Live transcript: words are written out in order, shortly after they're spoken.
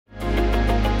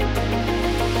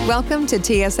Welcome to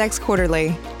TSX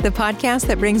Quarterly, the podcast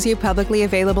that brings you publicly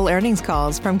available earnings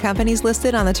calls from companies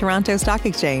listed on the Toronto Stock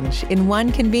Exchange in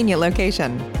one convenient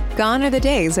location. Gone are the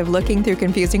days of looking through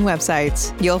confusing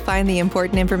websites. You'll find the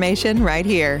important information right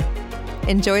here.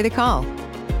 Enjoy the call.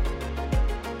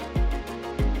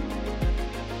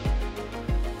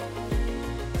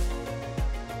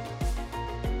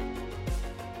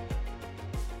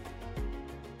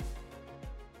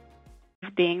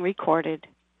 Being recorded.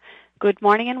 Good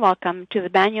morning and welcome to the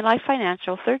Manulife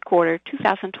Financial Third Quarter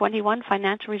 2021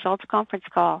 Financial Results Conference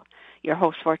Call. Your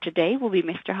host for today will be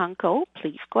Mr. Hung Ko.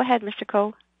 Please go ahead, Mr.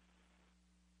 Ko.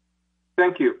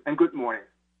 Thank you and good morning.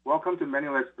 Welcome to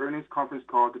Manulife's earnings conference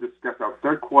call to discuss our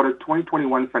third quarter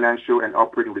 2021 financial and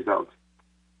operating results.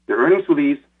 The earnings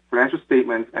release, financial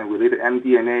statements, and related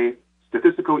MD&A,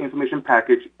 statistical information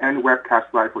package, and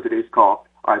webcast slide for today's call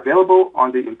are available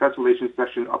on the Investor Relations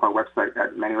section of our website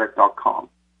at manulife.com.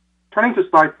 Turning to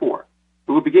slide 4,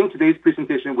 we will begin today's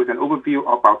presentation with an overview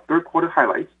of our third quarter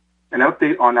highlights, an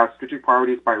update on our strategic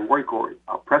priorities by Roy Gori,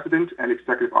 our President and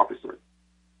Executive Officer.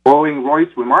 Following Roy's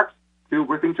remarks, Phil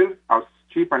Witherington, our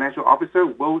Chief Financial Officer,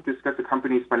 will discuss the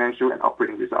company's financial and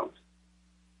operating results.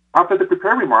 After the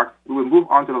prepared remarks, we will move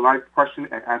on to the live question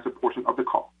and answer portion of the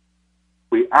call.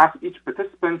 We ask each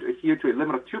participant to adhere to a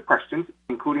limit of 2 questions,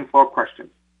 including follow-up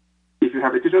questions. If you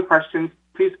have additional questions,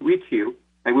 please re-queue,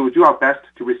 and we will do our best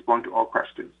to respond to all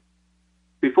questions.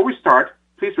 Before we start,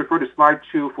 please refer to slide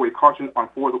 2 for a caution on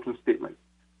forward-looking statements,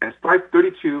 and slide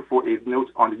 32 for a note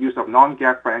on the use of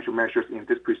non-GAAP financial measures in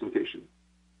this presentation.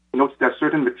 Note that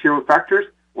certain material factors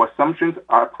or assumptions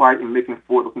are applied in making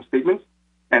forward-looking statements,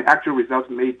 and actual results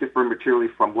may differ materially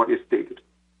from what is stated.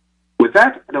 With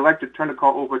that, I'd like to turn the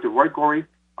call over to Roy Gori,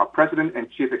 our President and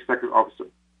Chief Executive Officer.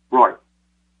 Roy.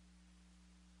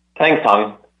 Thanks,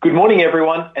 Hung. Good morning,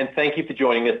 everyone, and thank you for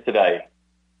joining us today.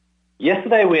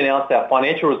 Yesterday, we announced our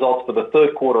financial results for the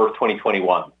third quarter of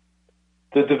 2021.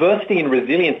 The diversity and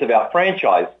resilience of our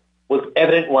franchise was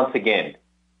evident once again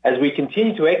as we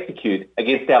continue to execute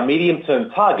against our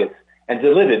medium-term targets and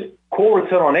delivered core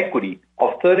return on equity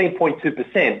of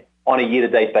 13.2% on a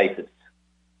year-to-date basis.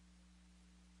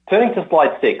 Turning to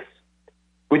slide 6,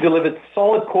 we delivered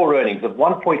solid core earnings of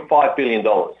 $1.5 billion,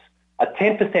 a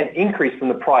 10% increase from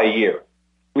the prior year,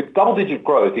 with double-digit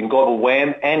growth in Global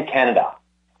WAM and Canada,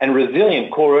 and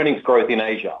resilient core earnings growth in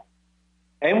Asia.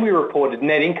 And we reported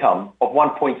net income of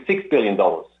 $1.6 billion,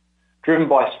 driven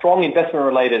by strong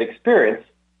investment-related experience,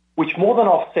 which more than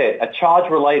offset a charge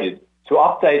related to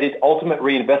updated ultimate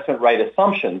reinvestment rate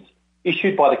assumptions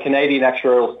issued by the Canadian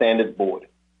Actuarial Standards Board.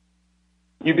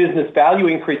 New business value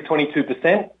increased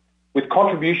 22%, with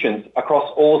contributions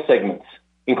across all segments,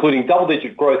 including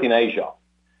double-digit growth in Asia.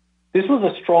 This was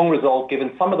a strong result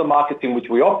given some of the markets in which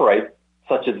we operate,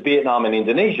 such as Vietnam and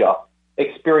Indonesia,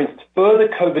 experienced further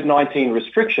COVID-19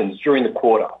 restrictions during the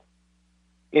quarter.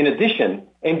 In addition,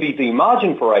 NBV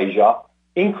margin for Asia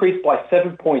increased by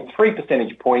 7.3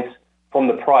 percentage points from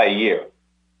the prior year.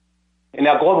 In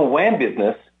our Global WAM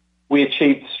business, we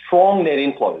achieved strong net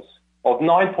inflows of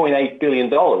 $9.8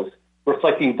 billion,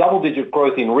 reflecting double-digit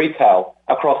growth in retail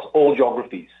across all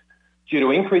geographies due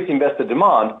to increased investor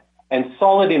demand and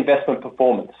solid investment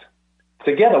performance,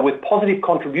 together with positive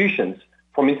contributions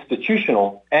from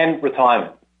institutional and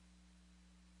retirement.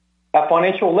 Our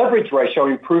financial leverage ratio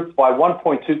improved by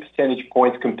 1.2 percentage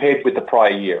points compared with the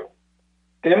prior year,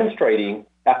 demonstrating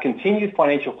our continued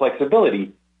financial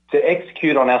flexibility to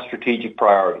execute on our strategic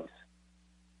priorities.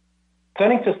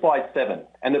 Turning to slide 7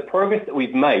 and the progress that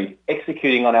we've made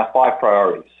executing on our 5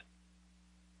 priorities.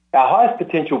 Our highest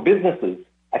potential businesses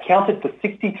accounted for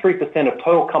 63% of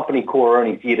total company core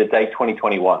earnings year-to-date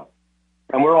 2021,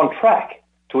 and we're on track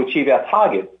to achieve our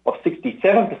target of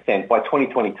 67% by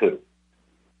 2022.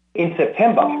 In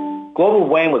September, Global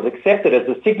WAM was accepted as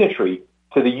a signatory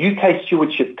to the UK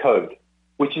Stewardship Code,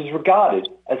 which is regarded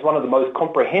as one of the most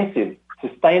comprehensive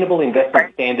sustainable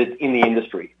investment standards in the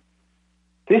industry.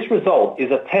 This result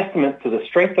is a testament to the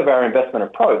strength of our investment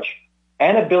approach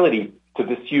and ability to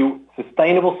pursue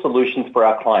sustainable solutions for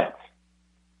our clients.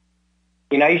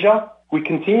 In Asia, we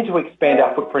continue to expand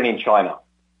our footprint in China,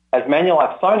 as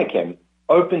Manulife Sinochem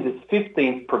opened its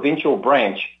 15th provincial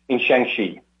branch in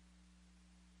Shanxi.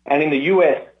 And in the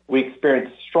US, we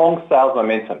experienced strong sales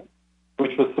momentum,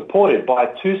 which was supported by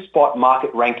a 2-spot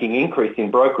market ranking increase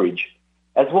in brokerage,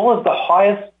 as well as the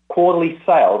highest quarterly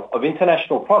sales of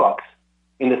international products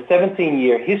in the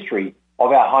 17-year history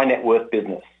of our high net worth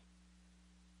business.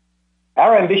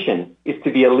 Our ambition is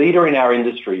to be a leader in our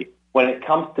industry when it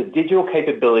comes to digital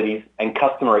capabilities and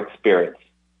customer experience.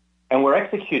 And we're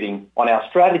executing on our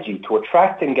strategy to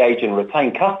attract, engage, and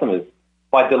retain customers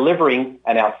by delivering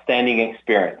an outstanding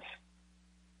experience.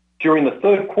 During the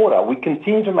third quarter, we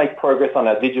continue to make progress on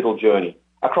our digital journey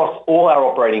across all our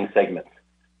operating segments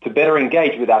to better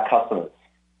engage with our customers.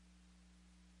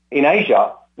 In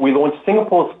Asia, we launched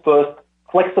Singapore's first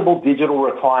flexible digital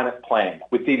retirement plan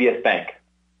with DBS Bank.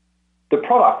 The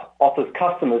product offers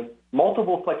customers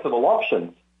multiple flexible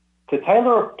options to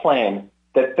tailor a plan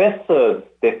that best serves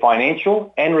their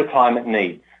financial and retirement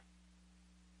needs.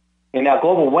 In our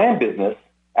global WAM business,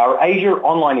 our Asia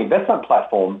online investment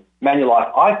platform,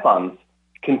 Manulife iFunds,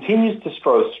 continues to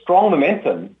show strong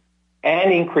momentum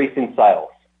and increase in sales.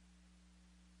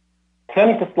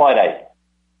 Turning to slide 8.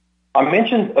 I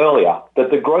mentioned earlier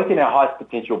that the growth in our highest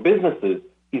potential businesses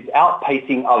is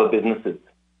outpacing other businesses,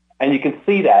 and you can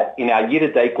see that in our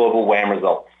year-to-date global WAM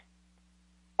results.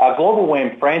 Our global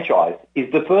WAM franchise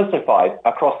is diversified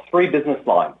across 3 business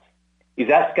lines, is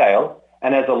at scale,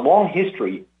 and has a long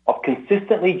history of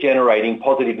consistently generating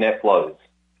positive net flows,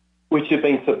 which have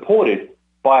been supported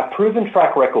by a proven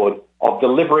track record of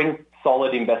delivering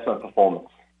solid investment performance.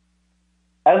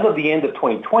 As of the end of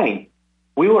 2020,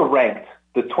 we were ranked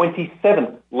the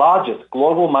 27th largest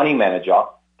global money manager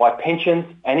by Pensions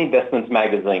and Investments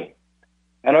magazine.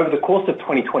 And over the course of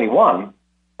 2021,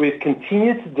 we've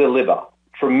continued to deliver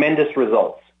tremendous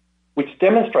results, which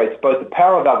demonstrates both the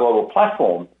power of our global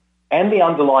platform and the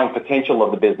underlying potential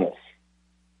of the business.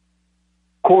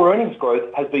 Core earnings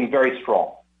growth has been very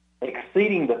strong,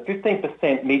 exceeding the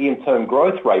 15% medium-term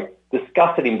growth rate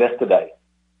discussed at Investor Day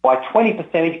by 20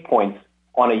 percentage points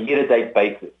on a year-to-date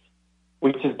basis,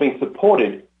 which has been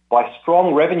supported by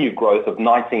strong revenue growth of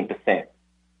 19%.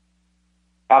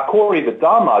 Our core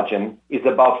EBITDA margin is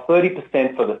above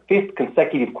 30% for the 5th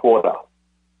consecutive quarter.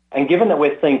 And given that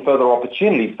we're seeing further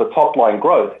opportunities for top-line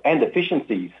growth and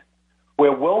efficiencies,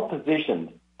 we're well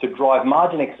positioned to drive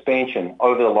margin expansion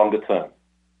over the longer term.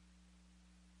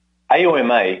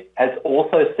 AUMA has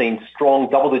also seen strong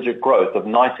double-digit growth of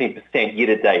 19%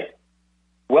 year-to-date,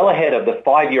 well ahead of the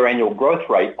 5-year annual growth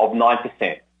rate of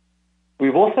 9%.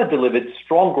 We've also delivered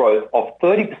strong growth of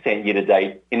 30%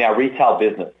 year-to-date in our retail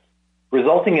business,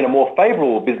 resulting in a more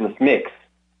favourable business mix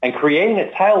and creating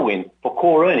a tailwind for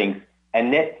core earnings and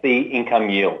net fee income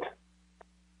yield.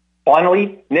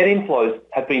 Finally, net inflows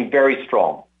have been very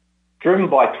strong, driven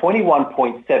by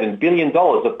 $21.7 billion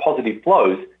of positive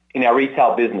flows in our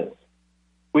retail business,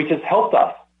 which has helped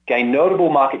us gain notable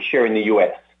market share in the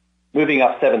US, moving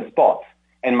up 7 spots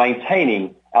and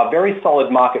maintaining our very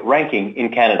solid market ranking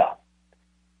in Canada.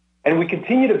 And we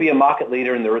continue to be a market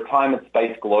leader in the retirement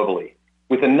space globally,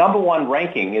 with a number 1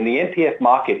 ranking in the NPF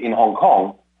market in Hong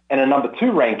Kong and a number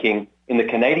 2 ranking in the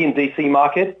Canadian DC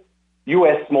market,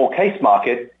 US small case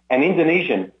market, and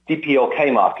Indonesian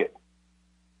DPLK market.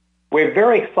 We're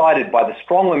very excited by the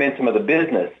strong momentum of the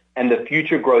business and the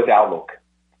future growth outlook.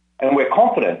 And we're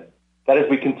confident that as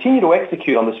we continue to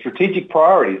execute on the strategic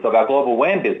priorities of our global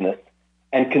WAM business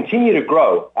and continue to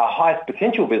grow our highest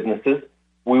potential businesses,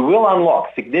 we will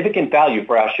unlock significant value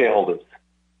for our shareholders.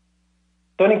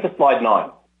 Turning to slide 9.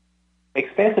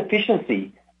 Expense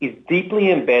efficiency is deeply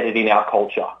embedded in our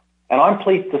culture, and I'm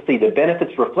pleased to see the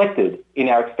benefits reflected in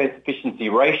our expense efficiency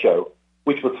ratio,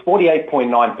 which was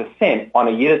 48.9% on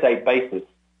a year-to-date basis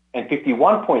and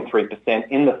 51.3%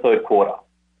 in the third quarter.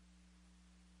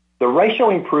 The ratio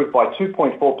improved by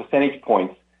 2.4 percentage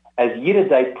points as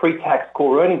year-to-date pre-tax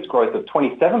core earnings growth of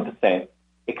 27%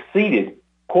 exceeded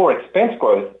core expense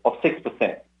growth of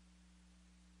 6%.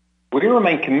 We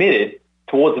remain committed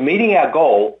towards meeting our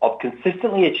goal of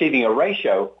consistently achieving a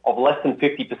ratio of less than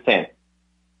 50%.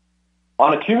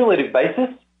 On a cumulative basis,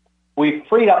 we've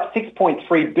freed up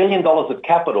 $6.3 billion of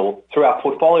capital through our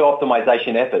portfolio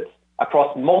optimization efforts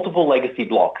across multiple legacy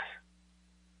blocks.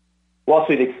 Whilst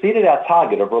we've exceeded our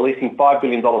target of releasing $5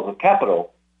 billion of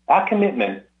capital, our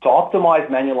commitment to optimize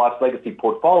Manulife's legacy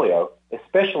portfolio,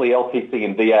 especially LTC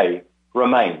and VA,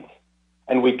 remains,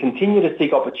 and we continue to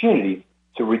seek opportunities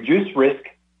to reduce risk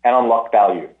and unlock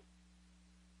value.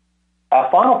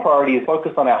 Our final priority is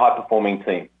focused on our high-performing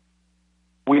team.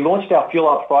 We launched our Fuel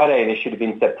Up Friday initiative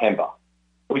in September,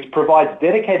 which provides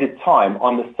dedicated time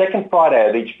on the second Friday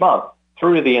of each month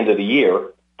through to the end of the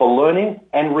year for learning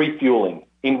and refueling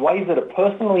in ways that are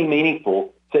personally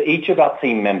meaningful to each of our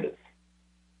team members.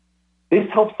 This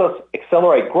helps us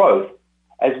accelerate growth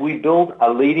as we build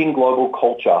a leading global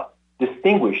culture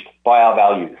distinguished by our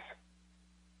values.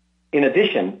 In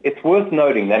addition, it's worth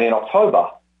noting that in October,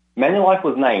 Manulife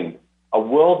was named a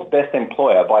world's best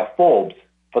employer by Forbes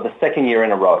for the second year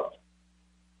in a row.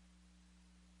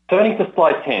 Turning to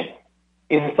slide 10.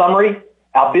 In summary,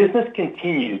 our business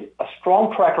continued a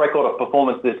strong track record of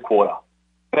performance this quarter,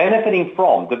 benefiting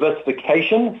from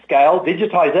diversification, scale,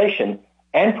 digitization,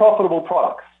 and profitable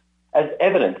products, as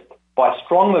evidenced by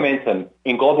strong momentum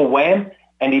in global WAM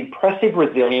and impressive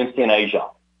resilience in Asia.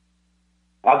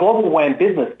 Our global WAM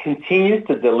business continues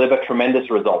to deliver tremendous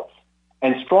results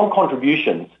and strong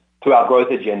contributions to our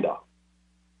growth agenda.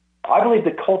 I believe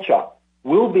the culture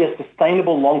will be a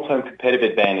sustainable long-term competitive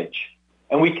advantage,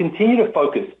 and we continue to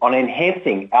focus on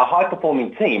enhancing our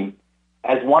high-performing team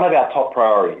as one of our top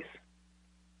priorities.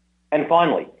 And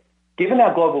finally, given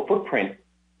our global footprint,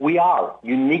 we are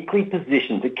uniquely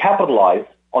positioned to capitalize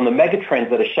on the mega trends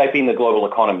that are shaping the global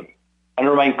economy and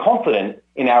remain confident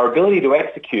in our ability to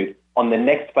execute on the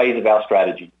next phase of our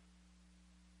strategy.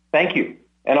 Thank you,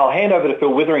 and I'll hand over to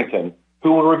Phil Witherington,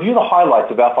 who will review the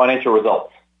highlights of our financial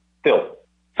results. Phil.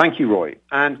 Thank you, Roy,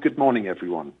 and good morning,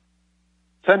 everyone.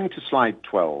 Turning to slide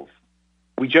 12,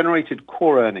 we generated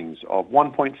core earnings of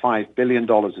 $1.5 billion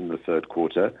in the third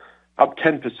quarter, up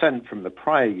 10% from the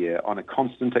prior year on a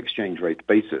constant exchange rate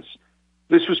basis.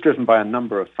 This was driven by a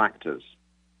number of factors: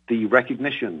 the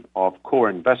recognition of core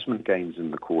investment gains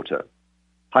in the quarter,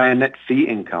 higher net fee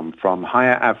income from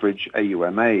higher average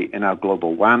AUMA in our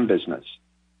global WAM business,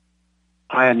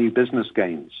 higher new business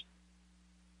gains,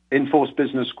 in-force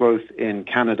business growth in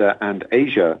Canada and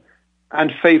Asia,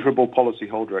 and favorable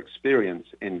policyholder experience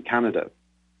in Canada.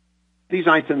 These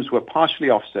items were partially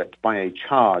offset by a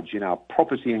charge in our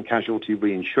property and casualty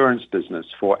reinsurance business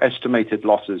for estimated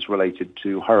losses related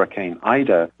to Hurricane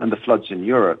Ida and the floods in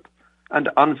Europe, and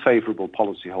unfavorable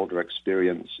policyholder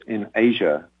experience in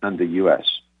Asia and the U.S.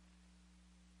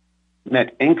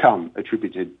 Net income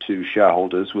attributed to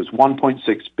shareholders was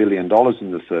 $1.6 billion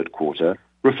in the third quarter,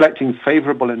 reflecting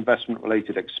favorable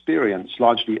investment-related experience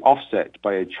largely offset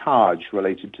by a charge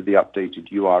related to the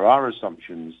updated URR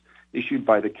assumptions issued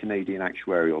by the Canadian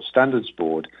Actuarial Standards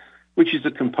Board, which is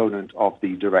a component of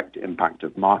the direct impact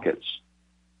of markets.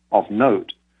 Of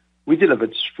note, we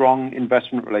delivered strong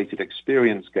investment-related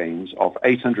experience gains of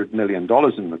 $800 million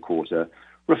in the quarter,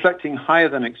 reflecting higher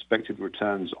than expected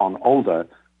returns on ALDA,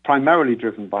 primarily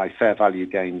driven by fair value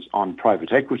gains on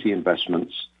private equity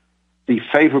investments, the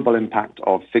favorable impact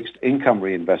of fixed income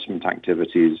reinvestment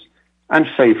activities, and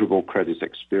favorable credit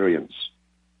experience.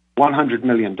 $100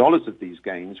 million of these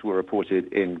gains were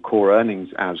reported in core earnings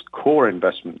as core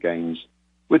investment gains,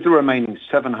 with the remaining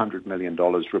 $700 million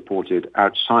reported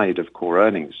outside of core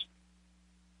earnings.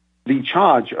 The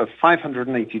charge of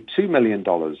 $582 million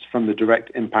from the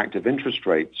direct impact of interest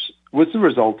rates was the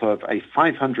result of a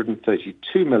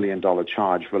 $532 million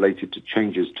charge related to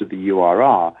changes to the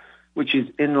URR, which is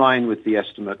in line with the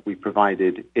estimate we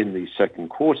provided in the second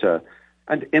quarter,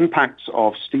 and impacts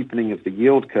of steepening of the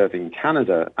yield curve in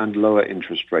Canada and lower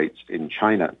interest rates in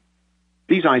China.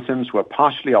 These items were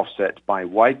partially offset by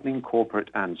widening corporate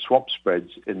and swap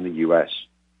spreads in the U.S.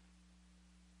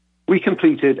 We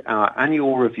completed our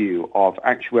annual review of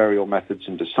actuarial methods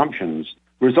and assumptions,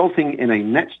 resulting in a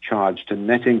net charge to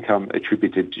net income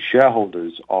attributed to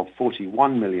shareholders of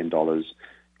 $41 million,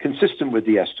 consistent with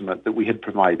the estimate that we had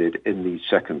provided in the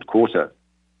second quarter.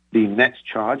 The net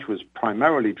charge was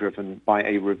primarily driven by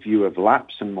a review of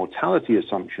lapse and mortality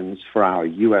assumptions for our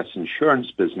U.S. insurance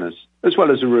business, as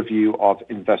well as a review of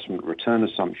investment return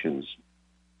assumptions.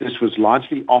 This was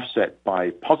largely offset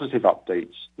by positive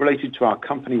updates related to our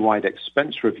company-wide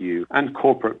expense review and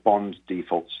corporate bond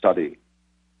default study.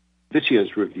 This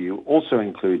year's review also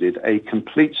included a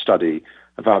complete study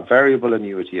of our variable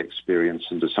annuity experience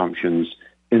and assumptions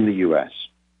in the U.S.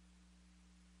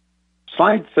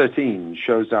 Slide 13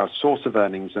 shows our source of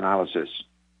earnings analysis.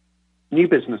 New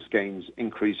business gains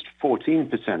increased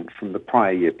 14% from the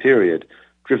prior year period,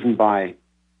 driven by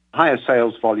higher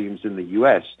sales volumes in the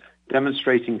U.S.,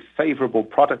 demonstrating favorable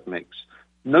product mix,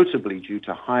 notably due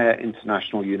to higher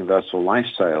international universal life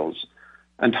sales,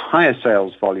 and higher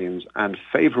sales volumes and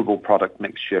favorable product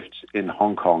mix shifts in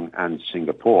Hong Kong and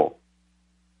Singapore.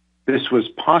 This was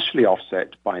partially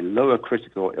offset by lower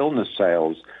critical illness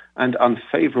sales and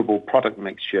unfavorable product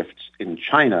mix shifts in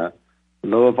China,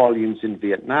 lower volumes in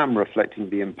Vietnam reflecting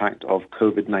the impact of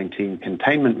COVID-19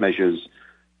 containment measures,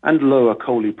 and lower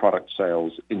COLI product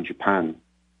sales in Japan.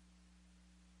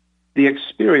 The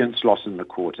experience loss in the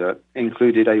quarter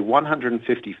included a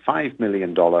 $155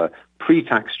 million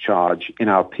pre-tax charge in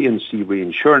our P&C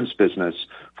reinsurance business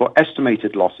for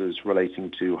estimated losses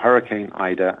relating to Hurricane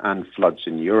Ida and floods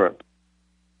in Europe.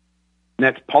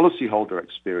 Net policyholder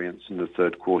experience in the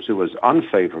third quarter was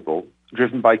unfavorable,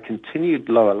 driven by continued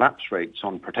lower lapse rates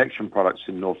on protection products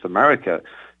in North America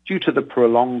due to the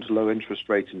prolonged low interest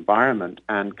rate environment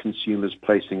and consumers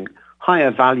placing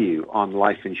higher value on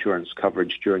life insurance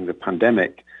coverage during the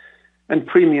pandemic, and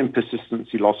premium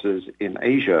persistency losses in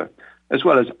Asia, as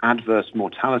well as adverse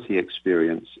mortality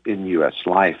experience in U.S.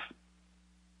 life.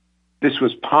 This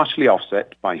was partially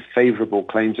offset by favorable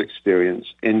claims experience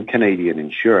in Canadian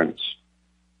insurance.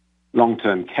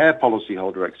 Long-term care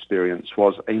policyholder experience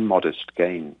was a modest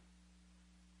gain.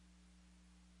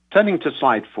 Turning to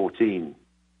slide 14,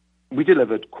 we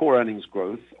delivered core earnings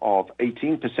growth of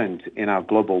 18% in our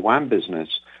global WAM business,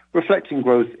 reflecting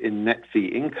growth in net fee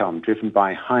income driven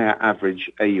by higher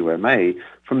average AUMA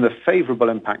from the favorable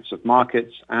impacts of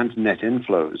markets and net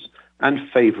inflows and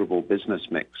favorable business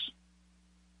mix.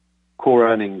 Core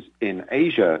earnings in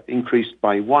Asia increased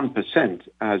by 1%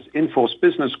 as in-force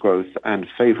business growth and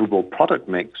favorable product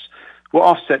mix were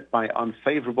offset by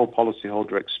unfavorable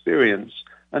policyholder experience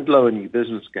and lower new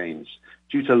business gains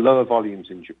due to lower volumes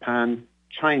in Japan,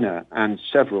 China, and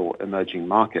several emerging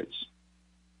markets.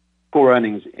 Core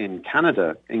earnings in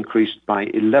Canada increased by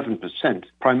 11%,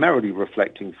 primarily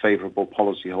reflecting favorable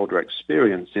policyholder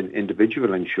experience in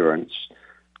individual insurance,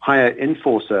 higher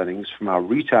in-force earnings from our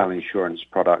retail insurance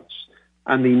products,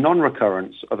 and the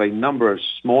non-recurrence of a number of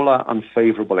smaller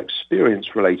unfavorable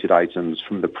experience-related items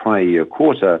from the prior year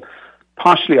quarter,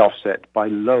 partially offset by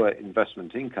lower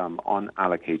investment income on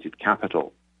allocated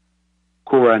capital.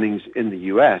 Core earnings in the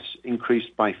U.S.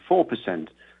 increased by 4%,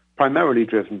 primarily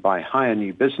driven by higher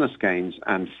new business gains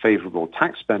and favorable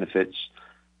tax benefits,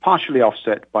 partially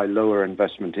offset by lower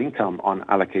investment income on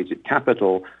allocated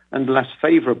capital and less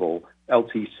favorable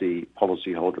LTC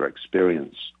policyholder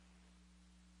experience.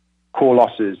 Core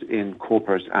losses in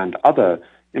corporate and other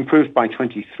improved by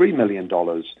 $23 million,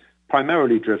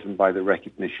 primarily driven by the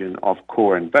recognition of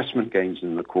core investment gains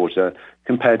in the quarter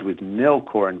compared with nil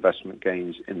core investment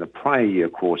gains in the prior year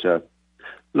quarter,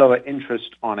 lower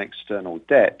interest on external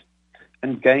debt,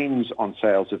 and gains on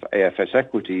sales of AFS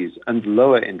equities and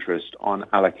lower interest on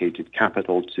allocated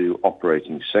capital to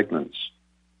operating segments.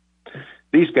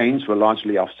 These gains were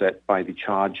largely offset by the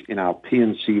charge in our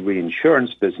P&C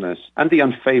reinsurance business and the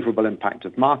unfavorable impact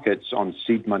of markets on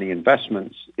seed money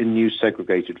investments in new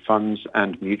segregated funds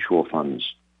and mutual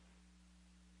funds.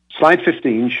 Slide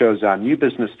 15 shows our new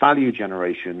business value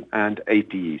generation and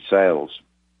APE sales.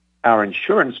 Our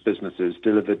insurance businesses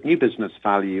delivered new business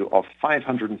value of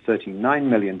 $539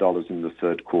 million in the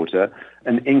third quarter,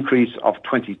 an increase of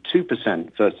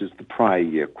 22% versus the prior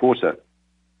year quarter.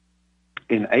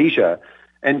 In Asia,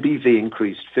 NBV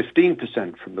increased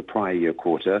 15% from the prior year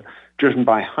quarter, driven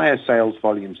by higher sales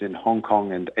volumes in Hong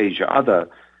Kong and Asia Other,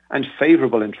 and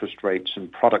favorable interest rates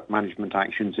and product management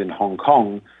actions in Hong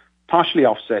Kong, partially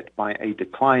offset by a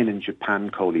decline in Japan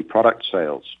COLI product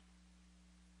sales.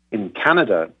 In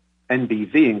Canada,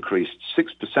 NBV increased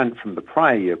 6% from the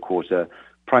prior year quarter,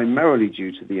 primarily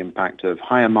due to the impact of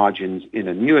higher margins in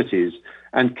annuities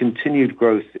and continued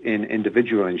growth in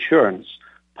individual insurance,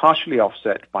 partially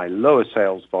offset by lower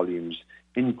sales volumes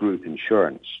in group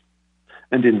insurance.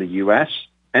 And in the U.S.,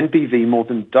 NBV more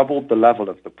than doubled the level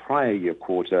of the prior year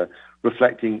quarter,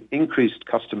 reflecting increased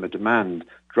customer demand,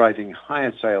 driving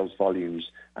higher sales volumes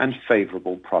and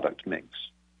favorable product mix.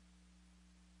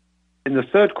 In the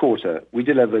third quarter, we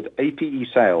delivered APE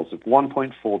sales of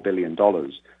 $1.4 billion,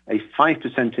 a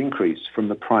 5% increase from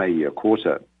the prior year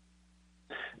quarter.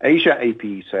 Asia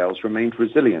APE sales remained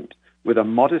resilient, with a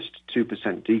modest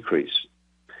 2% decrease.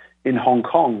 In Hong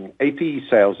Kong, APE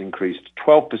sales increased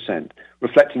 12%,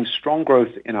 reflecting strong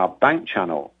growth in our bank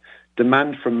channel,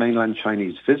 demand from mainland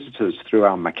Chinese visitors through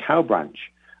our Macau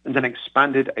branch, and an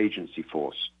expanded agency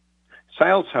force.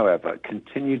 Sales, however,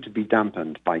 continued to be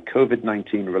dampened by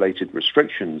COVID-19 related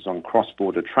restrictions on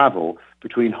cross-border travel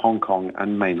between Hong Kong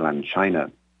and mainland China.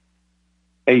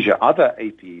 Asia Other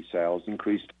APE sales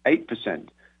increased 8%,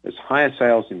 as higher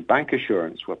sales in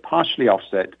bancassurance were partially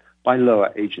offset by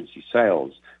lower agency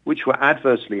sales, which were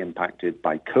adversely impacted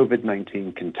by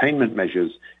COVID-19 containment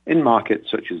measures in markets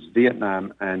such as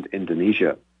Vietnam and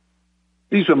Indonesia.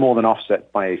 These were more than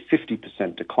offset by a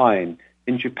 50% decline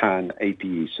in Japan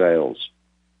APE sales.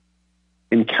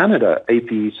 In Canada,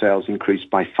 APE sales increased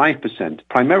by 5%,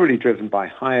 primarily driven by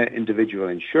higher individual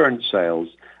insurance sales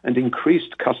and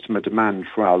increased customer demand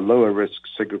for our lower-risk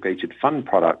segregated fund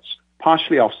products,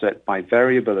 partially offset by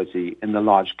variability in the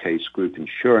large case group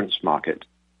insurance market.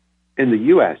 In the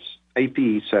U.S.,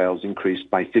 APE sales increased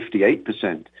by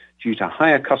 58% due to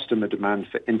higher customer demand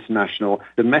for international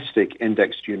domestic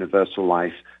indexed universal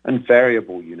life and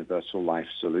variable universal life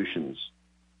solutions.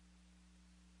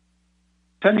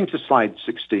 Turning to slide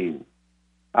 16,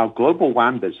 our global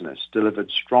WAM business delivered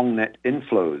strong net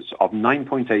inflows of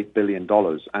 $9.8 billion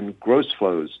and gross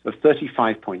flows of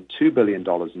 $35.2 billion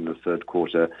in the third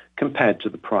quarter compared to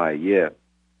the prior year.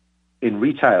 In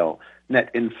retail,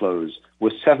 net inflows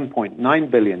were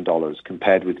 $7.9 billion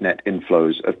compared with net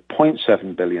inflows of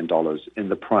 $0.7 billion in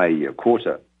the prior year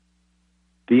quarter.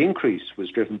 The increase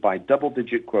was driven by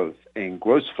double-digit growth in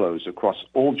gross flows across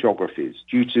all geographies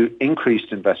due to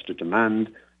increased investor demand,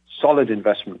 solid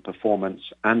investment performance,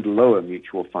 and lower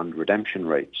mutual fund redemption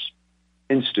rates.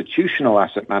 Institutional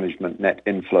asset management net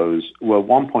inflows were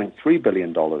 $1.3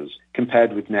 billion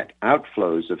compared with net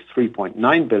outflows of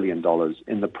 $3.9 billion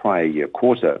in the prior year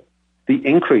quarter. The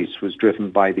increase was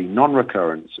driven by the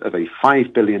non-recurrence of a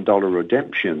 $5 billion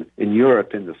redemption in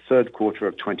Europe in the third quarter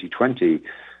of 2020,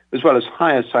 as well as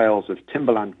higher sales of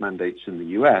timberland mandates in the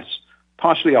U.S.,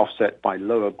 partially offset by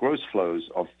lower gross flows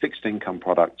of fixed income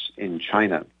products in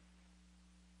China.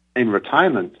 In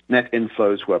retirement, net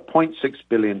inflows were $0.6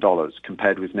 billion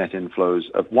compared with net inflows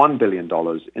of $1 billion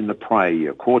in the prior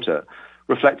year quarter,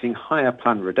 reflecting higher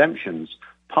plan redemptions,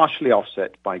 partially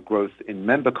offset by growth in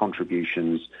member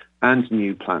contributions and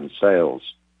new plan sales.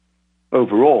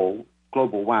 Overall,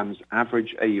 Global WAM's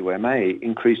average AUMA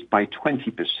increased by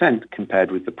 20%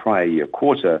 compared with the prior year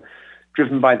quarter,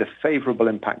 driven by the favorable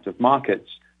impact of markets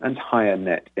and higher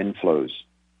net inflows.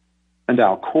 And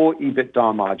our core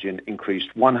EBITDA margin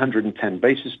increased 110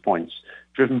 basis points,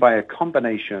 driven by a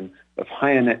combination of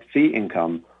higher net fee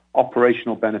income,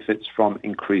 operational benefits from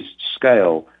increased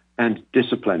scale, and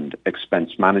disciplined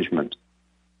expense management.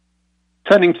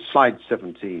 Turning to slide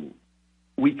 17,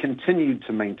 we continued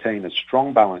to maintain a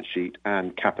strong balance sheet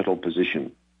and capital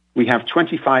position. We have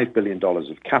 $25 billion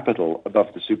of capital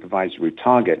above the supervisory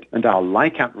target, and our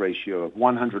LICAT ratio of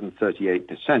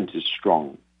 138% is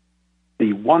strong.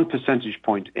 The 1 percentage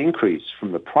point increase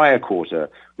from the prior quarter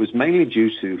was mainly due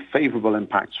to favorable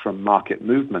impacts from market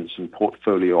movements and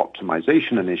portfolio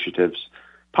optimization initiatives,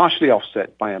 partially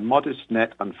offset by a modest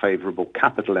net unfavorable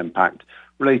capital impact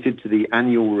related to the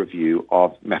annual review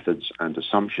of methods and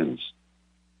assumptions.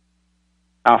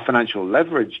 Our financial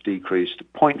leverage decreased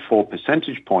 0.4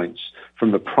 percentage points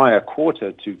from the prior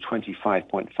quarter to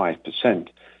 25.5%,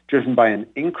 driven by an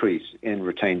increase in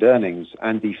retained earnings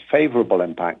and the favorable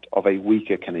impact of a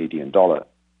weaker Canadian dollar.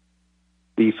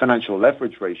 The financial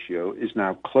leverage ratio is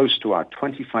now close to our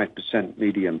 25%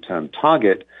 medium-term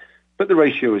target, but the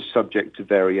ratio is subject to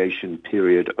variation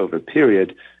period over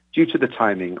period due to the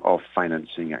timing of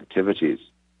financing activities.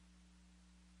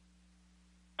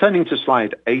 Turning to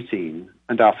slide 18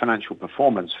 and our financial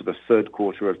performance for the third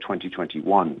quarter of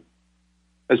 2021.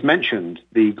 As mentioned,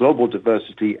 the global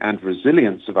diversity and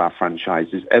resilience of our franchise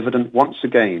is evident once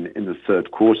again in the third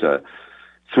quarter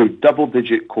through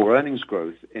double-digit core earnings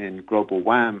growth in Global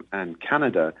WAM and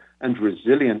Canada and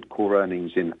resilient core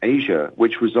earnings in Asia,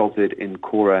 which resulted in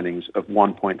core earnings of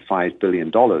 $1.5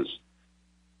 billion.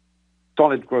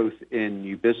 Solid growth in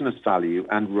new business value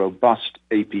and robust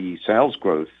APE sales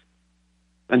growth,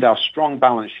 and our strong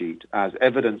balance sheet, as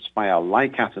evidenced by our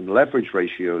LICAT and leverage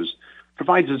ratios,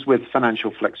 provides us with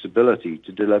financial flexibility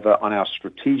to deliver on our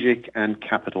strategic and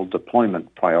capital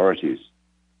deployment priorities.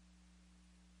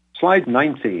 Slide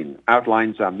 19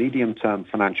 outlines our medium-term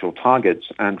financial targets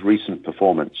and recent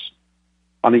performance.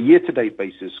 On a year-to-date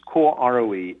basis, core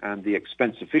ROE and the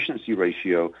expense efficiency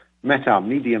ratio met our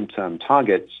medium-term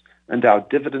targets, and our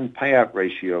dividend payout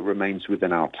ratio remains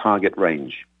within our target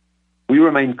range. We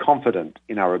remain confident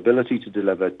in our ability to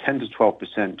deliver 10 to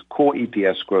 12% core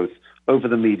EPS growth over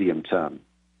the medium term.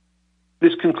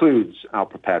 This concludes our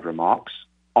prepared remarks.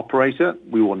 Operator,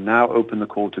 we will now open the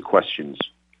call to questions.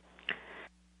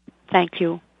 Thank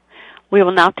you. We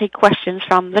will now take questions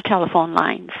from the telephone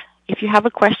lines. If you have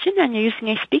a question and you're using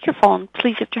a speakerphone,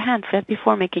 please lift your handset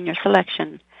before making your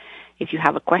selection. If you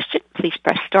have a question, please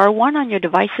press star 1 on your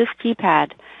device's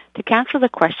keypad. To cancel the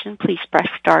question, please press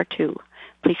star 2.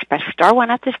 Please press star 1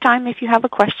 at this time if you have a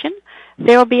question.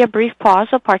 There will be a brief pause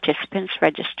while participants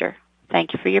register.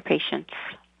 Thank you for your patience.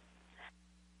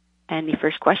 And the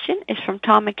first question is from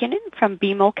Tom MacKinnon from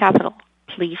BMO Capital.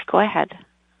 Please go ahead.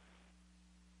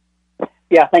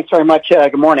 Yeah, thanks very much.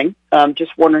 Good morning.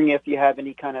 Just wondering if you have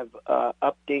any kind of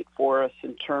update for us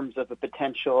in terms of a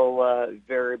potential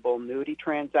variable annuity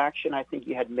transaction. I think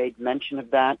you had made mention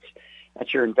of that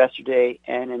at your Investor Day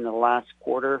and in the last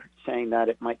quarter, saying that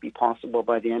it might be possible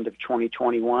by the end of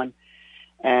 2021.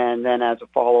 And then as a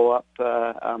follow-up,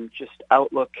 just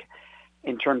outlook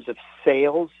in terms of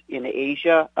sales in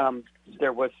Asia.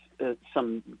 There was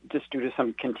some, just due to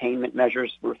some containment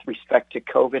measures with respect to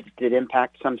COVID, did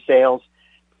impact some sales,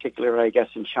 particularly, I guess,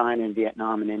 in China and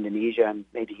Vietnam and Indonesia. And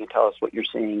maybe you can tell us what you're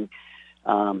seeing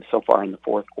so far in the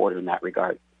fourth quarter in that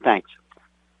regard. Thanks.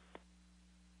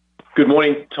 Good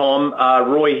morning, Tom.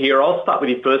 Roy here. I'll start with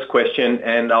your first question,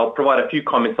 and I'll provide a few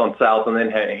comments on sales and then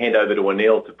hand over to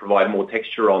Anil to provide more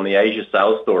texture on the Asia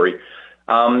sales story.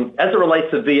 As it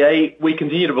relates to VA, we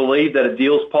continue to believe that a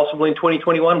deal is possible in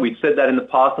 2021. We've said that in the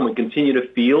past, and we continue to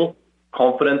feel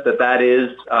confident that that is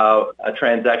a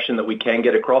transaction that we can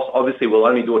get across. Obviously, we'll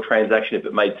only do a transaction if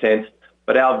it made sense,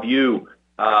 but our view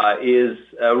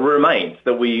remains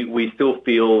that we still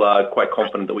feel quite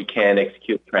confident that we can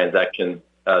execute the transaction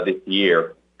this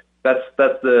year.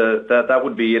 That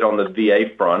would be it on the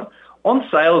VA front. On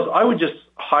sales, I would just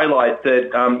highlight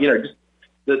that just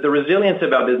the resilience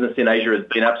of our business in Asia has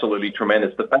been absolutely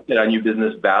tremendous. The fact that our new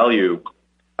business value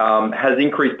has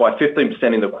increased by 15%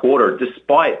 in the quarter,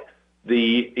 despite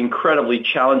the incredibly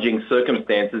challenging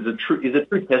circumstances, is a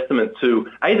true testament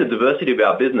to the diversity of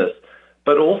our business,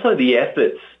 but also the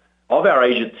efforts of our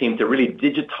Asia team to really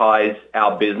digitize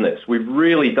our business. We've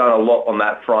really done a lot on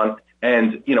that front.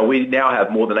 And, we now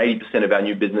have more than 80% of our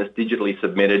new business digitally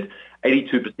submitted.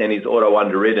 82% is auto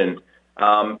underwritten.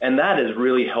 And that has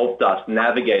really helped us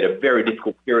navigate a very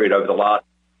difficult period over the last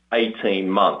 18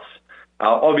 months.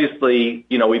 Obviously,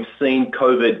 we've seen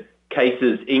COVID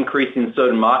cases increase in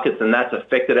certain markets, and that's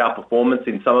affected our performance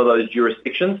in some of those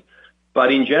jurisdictions.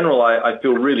 But in general, I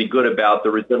feel really good about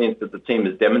the resilience that the team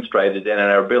has demonstrated and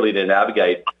our ability to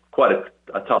navigate quite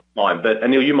a tough time. But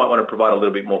Anil, you might want to provide a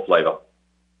little bit more flavor.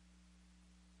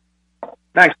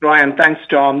 Thanks, Brian. Thanks,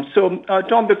 Tom. So,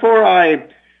 Tom, before I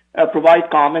provide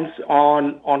comments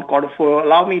on quarter four,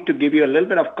 allow me to give you a little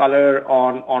bit of color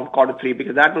on quarter three,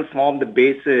 because that will form the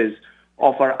basis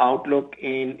of our outlook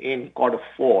in quarter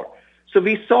four. So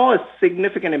we saw a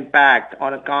significant impact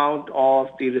on account of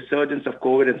the resurgence of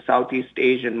COVID in Southeast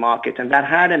Asian markets, and that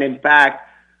had an impact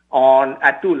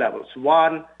at two levels.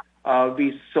 One,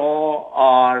 we saw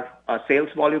our sales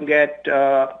volume get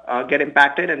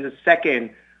impacted, and the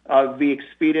second, we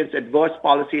experienced adverse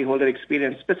policyholder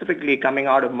experience, specifically coming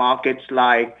out of markets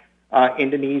like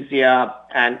Indonesia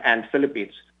and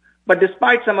Philippines. But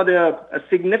despite some of the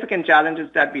significant challenges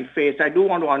that we face, I do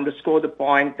want to underscore the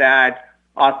point that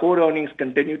our core earnings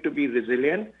continue to be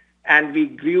resilient, and we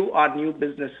grew our new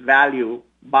business value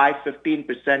by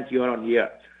 15% year on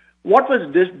year. What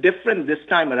was different this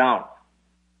time around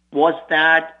was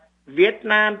that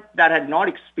Vietnam, that had not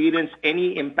experienced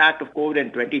any impact of COVID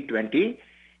in 2020,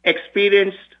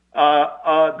 experienced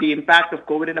the impact of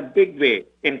COVID in a big way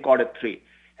in quarter three.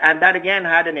 And that, again,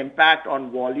 had an impact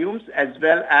on volumes as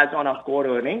well as on our core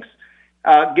earnings,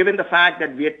 given the fact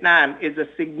that Vietnam is a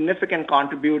significant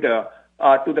contributor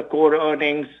to the core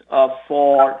earnings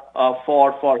for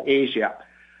Asia.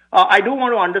 I do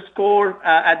want to underscore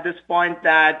at this point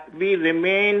that we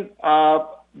remain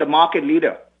the market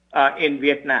leader in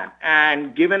Vietnam.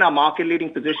 And given our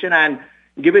market-leading position and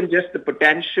given just the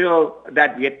potential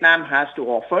that Vietnam has to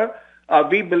offer,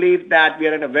 we believe that we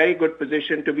are in a very good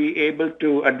position to be able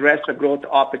to address the growth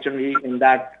opportunity in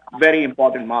that very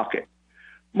important market.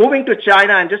 Moving to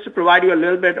China, and just to provide you a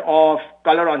little bit of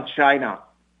color on China.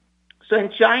 So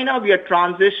in China, we are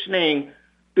transitioning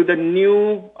to the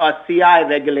new CI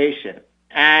regulation,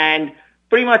 and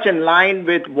pretty much in line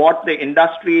with what the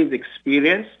industry has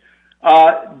experienced,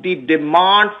 the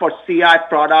demand for CI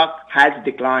product has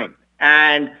declined.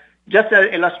 And just an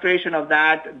illustration of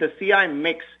that, the CI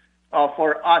mix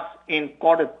for us in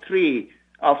quarter three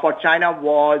for China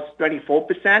was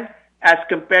 24% as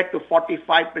compared to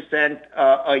 45%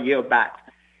 a year back.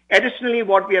 Additionally,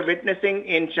 what we are witnessing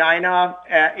in China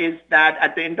is that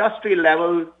at the industry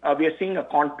level, we are seeing a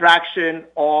contraction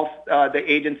of the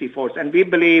agency force. And we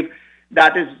believe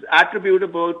that is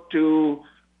attributable to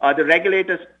the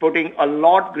regulators putting a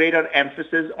lot greater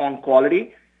emphasis on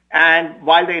quality. And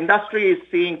while the industry is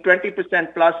seeing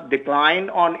 20% plus decline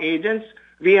on agents,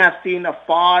 we have seen a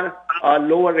far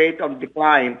lower rate of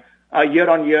decline year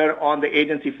on year on the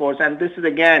agency force. And this is,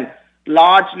 again,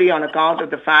 largely on account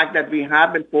of the fact that we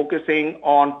have been focusing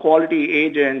on quality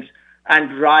agents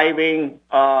and driving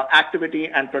activity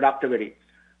and productivity.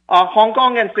 Hong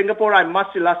Kong and Singapore, I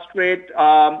must illustrate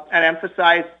and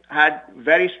emphasize, had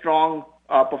very strong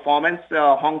performance.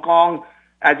 Hong Kong,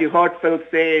 as you heard Phil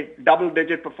say,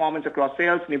 double-digit performance across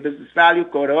sales, new business value,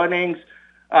 core earnings.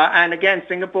 And again,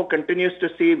 Singapore continues to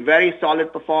see very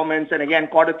solid performance. And again,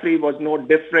 quarter three was no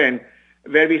different,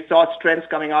 where we saw strengths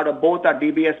coming out of both our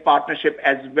DBS partnership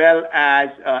as well as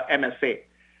MFA.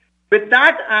 With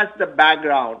that as the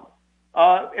background,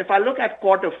 if I look at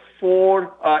quarter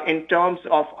four in terms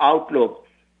of outlook,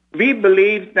 we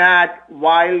believe that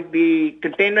while the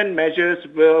containment measures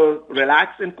will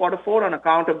relax in quarter four on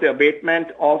account of the abatement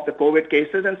of the COVID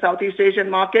cases in Southeast Asian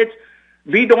markets,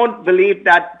 we don't believe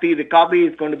that the recovery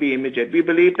is going to be immediate. We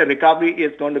believe the recovery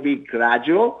is going to be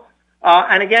gradual.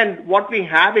 And again, what we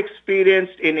have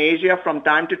experienced in Asia from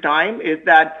time to time is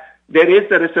that there is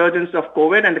the resurgence of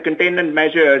COVID, and the containment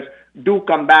measures do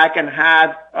come back and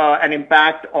have an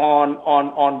impact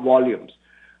on volumes.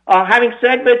 Having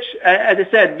said which, as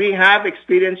I said, we have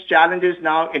experienced challenges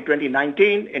now in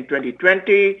 2019, in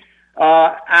 2020,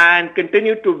 and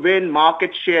continue to win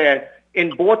market share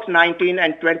in both 19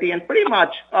 and 20, and pretty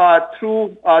much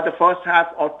through the first half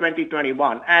of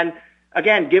 2021. And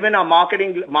again, given our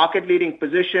market-leading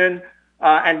position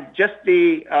and just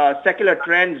the secular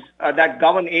trends that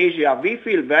govern Asia, we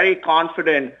feel very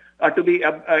confident to be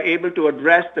able to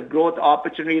address the growth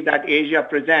opportunity that Asia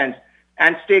presents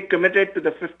and stay committed to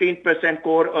the 15%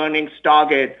 core earnings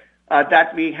target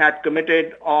that we had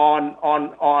committed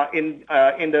in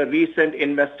the recent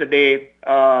Investor Day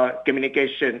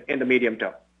communication in the medium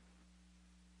term.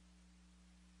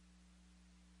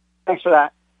 Thanks for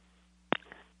that.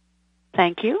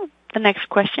 Thank you. The next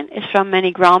question is from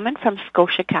Meny Grauman from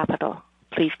Scotia Capital.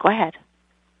 Please go ahead.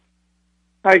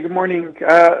 Hi, good morning.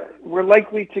 We're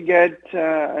likely to get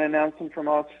an announcement from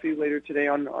OSFI later today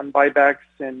on buybacks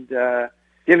and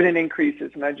dividend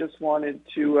increases, and I just wanted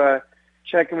to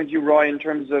check in with you, Roy, in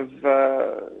terms of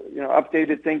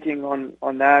updated thinking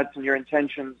on that and your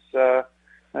intentions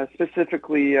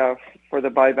specifically for the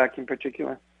buyback in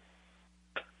particular.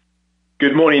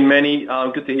 Good morning, Manny.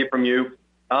 Good to hear from you.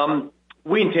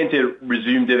 We intend to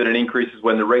resume dividend increases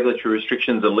when the regulatory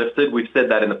restrictions are lifted. We've said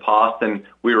that in the past, and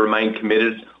we remain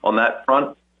committed on that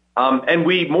front. And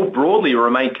we more broadly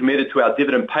remain committed to our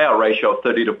dividend payout ratio of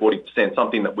 30 to 40%,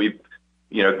 something that we've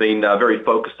been very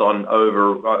focused on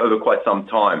over quite some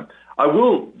time. I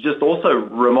will just also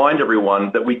remind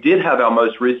everyone that we did have our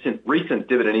most recent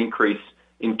dividend increase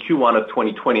in Q1 of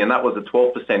 2020, and that was a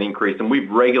 12% increase, and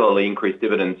we've regularly increased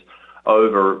dividends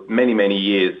over many, many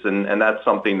years, and that's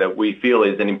something that we feel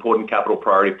is an important capital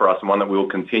priority for us and one that we will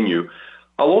continue.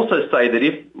 I'll also say that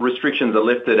if restrictions are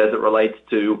lifted as it relates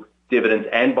to dividends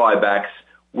and buybacks,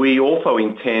 we also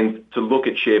intend to look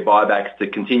at share buybacks to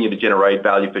continue to generate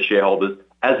value for shareholders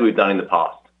as we've done in the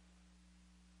past.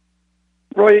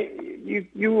 Roy, you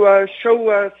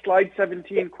show slide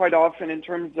 17 quite often in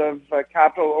terms of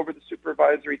capital over the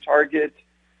supervisory target.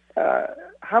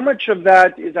 How much of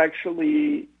that is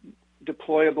actually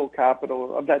deployable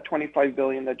capital of that $25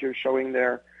 billion that you're showing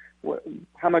there?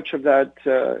 How much of that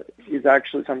is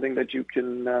actually something that you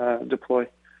can deploy?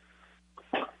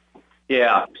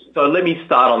 Yeah, so let me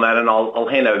start on that, and I'll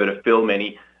hand over to Phil,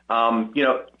 Manny.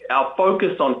 Our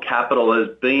focus on capital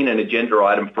has been an agenda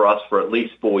item for us for at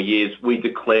least 4 years. We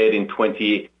declared in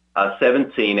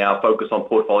 2017 our focus on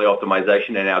portfolio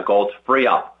optimization and our goal to free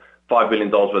up $5 billion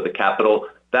worth of capital.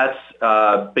 That's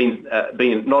been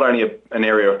not only an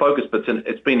area of focus, but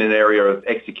it's been an area of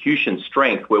execution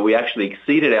strength where we actually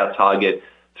exceeded our target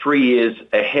 3 years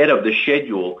ahead of the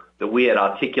schedule that we had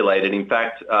articulated. In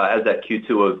fact, as at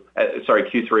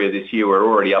Q3 of this year, we're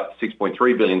already up to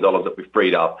 $6.3 billion that we've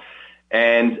freed up.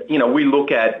 And, we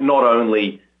look at not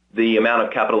only the amount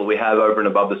of capital that we have over and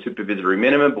above the supervisory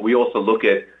minimum, but we also look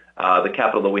at the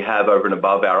capital that we have over and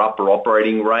above our upper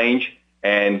operating range.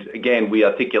 And again, we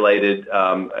articulated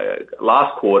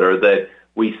last quarter that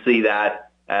we see that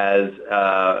as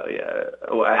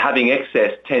having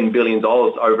excess $10 billion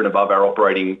over and above our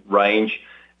operating range,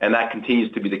 and that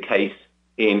continues to be the case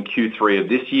in Q3 of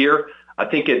this year. I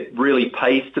think it really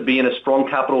pays to be in a strong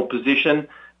capital position.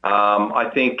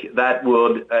 I think that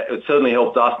it certainly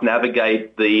helped us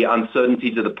navigate the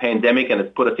uncertainties of the pandemic, and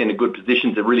it's put us in a good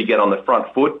position to really get on the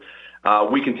front foot.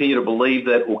 We continue to believe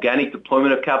that organic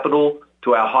deployment of capital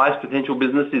to our highest potential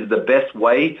business is the best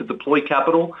way to deploy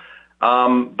capital.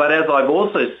 But as I've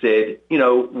also said,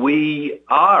 we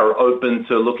are open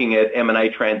to looking at M&A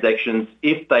transactions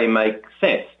if they make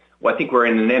sense. Well, I think we're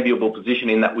in an enviable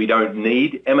position in that we don't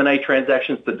need M&A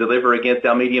transactions to deliver against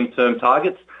our medium-term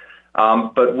targets.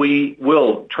 But we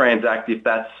will transact if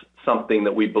that's something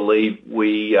that we believe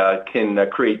we can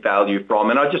create value from.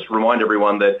 And I just remind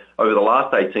everyone that over the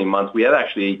last 18 months, we have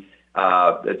actually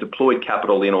deployed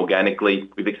capital inorganically.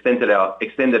 We've extended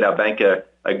our banker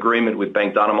agreement with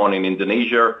Bank Danamon in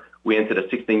Indonesia. We entered a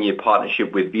 16-year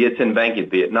partnership with Vietcombank in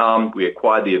Vietnam. We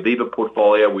acquired the Aviva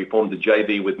portfolio. We formed a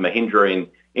JV with Mahindra in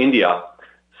India.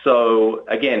 So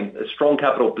again, a strong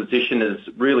capital position has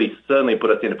really certainly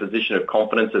put us in a position of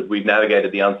confidence as we've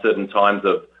navigated the uncertain times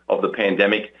of the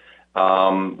pandemic.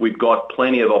 We've got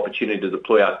plenty of opportunity to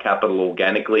deploy our capital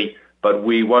organically, but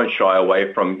we won't shy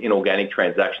away from inorganic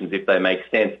transactions if they make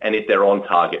sense and if they're on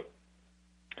target.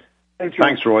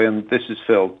 Thanks, Roy. And this is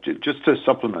Phil. Just to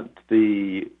supplement,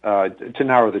 to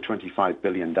narrow the 25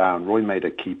 billion down, Roy made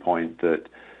a key point that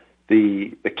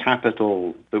the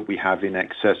capital that we have in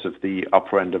excess of the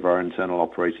upper end of our internal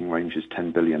operating range is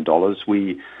 $10 billion.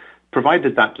 We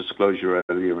provided that disclosure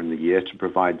earlier in the year to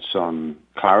provide some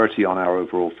clarity on our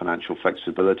overall financial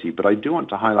flexibility. But I do want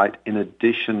to highlight, in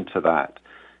addition to that,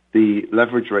 the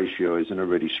leverage ratio is in a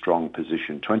really strong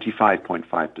position.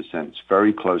 25.5% is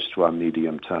very close to our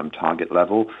medium-term target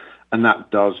level, and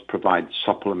that does provide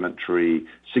supplementary,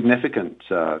 significant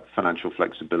financial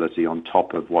flexibility on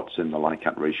top of what's in the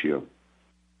LICAT ratio.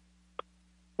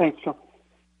 Thanks, Phil.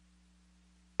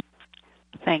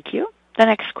 Thank you. The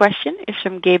next question is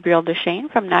from Gabriel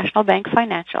Dechaine from National Bank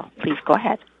Financial. Please go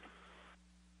ahead.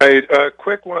 Hey, a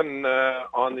quick one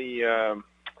on the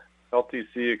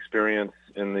LTC experience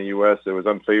in the U.S. It was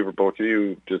unfavorable. Can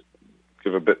you just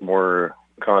give a bit more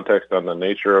context on the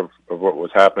nature of what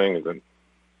was happening? Is it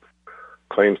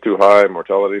claims too high,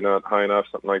 mortality not high enough,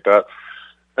 something like that?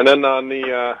 And then on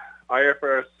the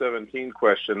IFRS 17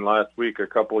 question, last week a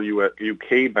couple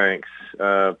UK banks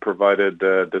provided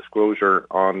disclosure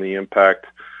on the impact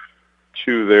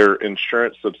to their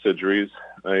insurance subsidiaries,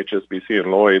 HSBC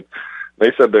and Lloyd's.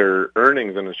 They said their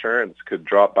earnings in insurance could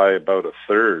drop by about a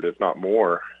third, if not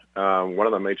more. One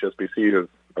of them, HSBC, has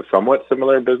a somewhat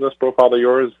similar business profile to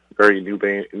yours, very new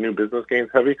business gains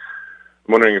heavy.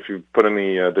 I'm wondering if you've put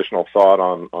any additional thought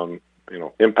on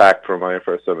impact from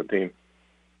IFRS 17.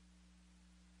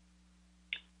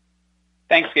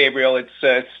 Thanks, Gabriel.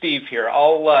 It's Steve here.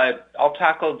 I'll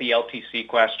tackle the LTC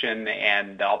question,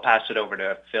 and I'll pass it over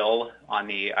to Phil on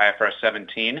the IFRS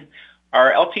 17.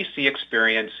 Our LTC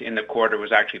experience in the quarter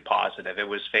was actually positive. It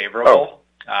was favorable.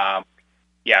 Oh.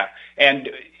 Yeah, and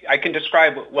I can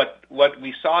describe what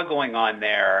we saw going on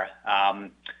there.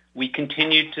 We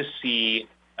continued to see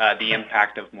the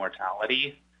impact of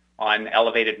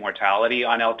elevated mortality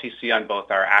on LTC on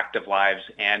both our active lives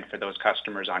and for those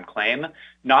customers on claim.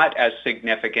 Not as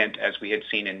significant as we had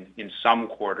seen in some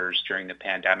quarters during the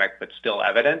pandemic, but still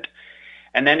evident.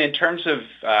 And then in terms of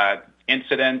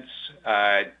incidents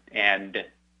and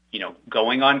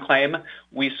going on claim,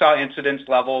 we saw incidence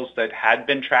levels that had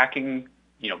been tracking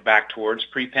back towards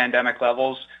pre-pandemic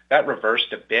levels. That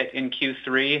reversed a bit in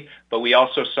Q3, but we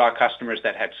also saw customers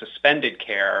that had suspended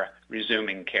care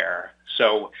resuming care.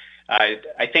 So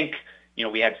I think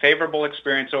we had favorable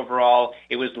experience overall.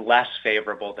 It was less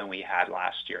favorable than we had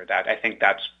last year. I think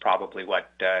that's probably what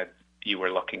you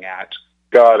were looking at.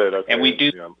 Got it. Okay. And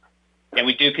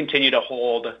we do continue to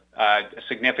hold a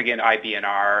significant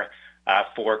IBNR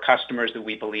for customers that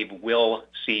we believe will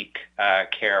seek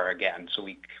care again. So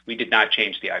we did not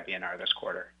change the IBNR this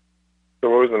quarter. So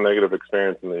what was the negative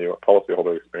experience in the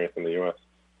policyholder experience in the U.S.?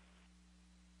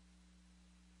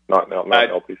 Not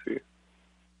LTC.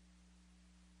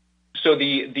 So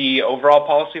the overall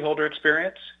policyholder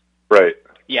experience? Right.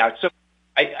 Yeah. So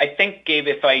I think, Gabe,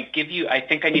 I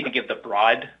think I need to give the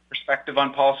broad perspective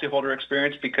on policyholder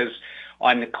experience, because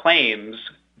on the claims,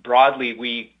 broadly,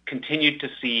 we continued to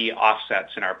see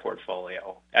offsets in our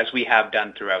portfolio, as we have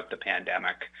done throughout the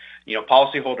pandemic.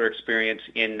 Policyholder experience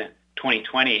in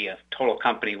 2020, total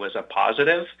company was a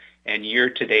positive, and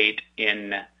year-to-date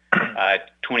in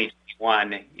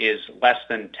 2021 is less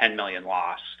than 10 million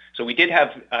loss. So we did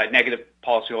have negative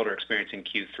policyholder experience in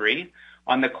Q3.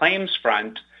 On the claims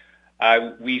front,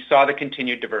 we saw the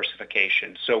continued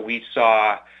diversification. So we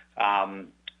saw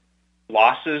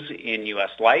losses in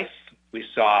U.S. life. We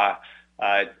saw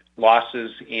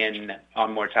losses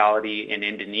on mortality in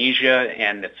Indonesia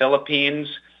and the Philippines.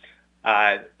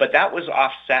 But that was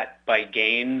offset by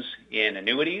gains in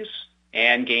annuities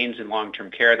and gains in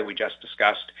long-term care that we just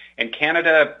discussed. And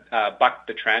Canada bucked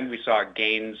the trend. We saw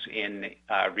gains in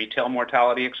retail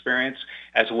mortality experience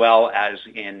as well as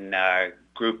in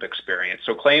group experience.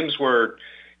 So claims were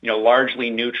largely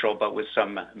neutral, but with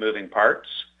some moving parts.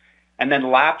 And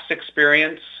then lapse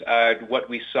experience, what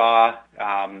we saw,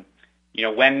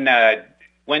 when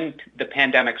the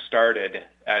pandemic started,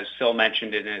 as Phil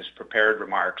mentioned in his prepared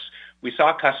remarks, we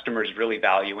saw customers really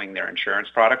valuing their insurance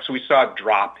products. So we saw a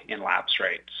drop in lapse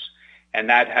rates, and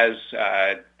that has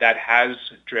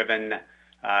driven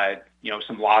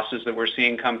some losses that we're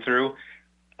seeing come through.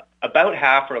 About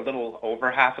half, or a little over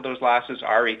half, of those losses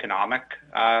are economic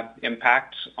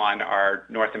impacts on our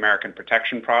North American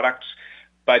protection products,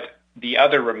 but the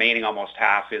other remaining almost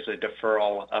half is a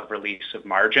deferral of release of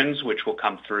margins, which will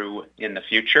come through in the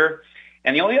future.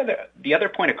 And the other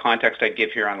point of context I'd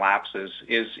give here on lapses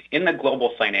is in the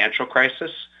global financial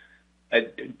crisis, a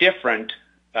different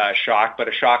shock, but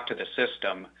a shock to the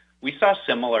system. We saw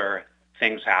similar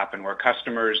things happen where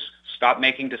customers stopped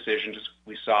making decisions.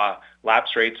 We saw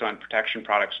lapse rates on protection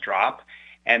products drop,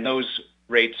 and those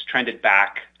rates trended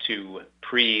back to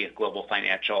pre-global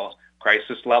financial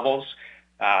crisis levels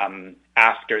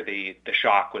after the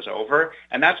shock was over.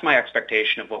 And that's my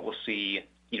expectation of what we'll see,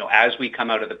 as we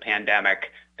come out of the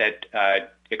pandemic, that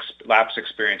lapse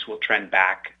experience will trend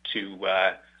back to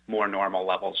more normal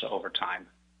levels over time.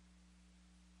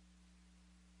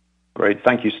 Great.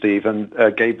 Thank you, Steve. And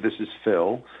Gabe, this is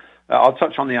Phil. I'll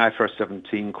touch on the IFRS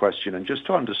 17 question, and just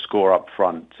to underscore up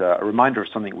front, a reminder of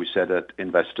something we said at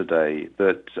Investor Day,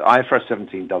 that IFRS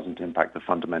 17 doesn't impact the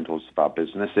fundamentals of our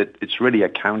business. It's really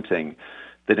accounting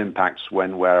that impacts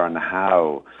when, where, and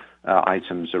how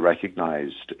items are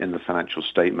recognized in the financial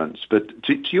statements. But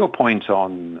to your point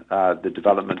on the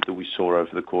development that we saw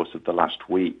over the course of the last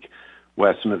week,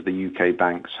 where some of the UK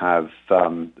banks have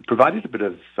provided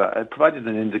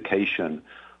an indication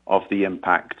of the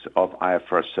impact of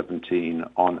IFRS 17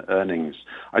 on earnings.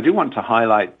 I do want to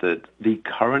highlight that the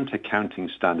current accounting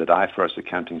standard, IFRS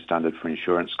accounting standard for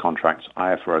insurance contracts,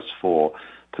 IFRS 4,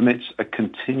 permits a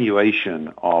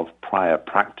continuation of prior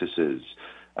practices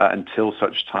until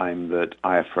such time that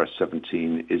IFRS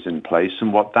 17 is in place.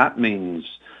 And what that means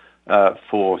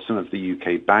for some of the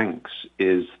UK banks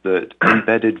is that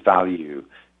embedded value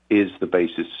is the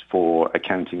basis for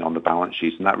accounting on the balance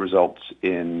sheet, and that results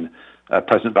in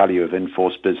present value of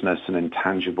in-force business and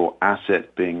intangible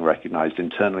asset being recognized,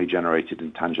 internally generated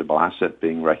intangible asset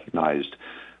being recognized,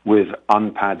 with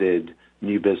unpadded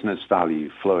new business value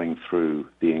flowing through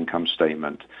the income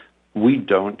statement. We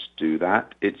don't do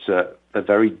that. It's a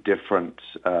very different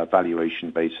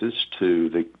valuation basis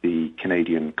to the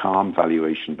Canadian CALM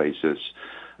valuation basis,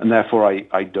 and therefore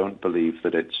I don't believe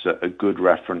that it's a good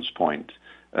reference point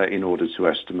in order to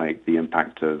estimate the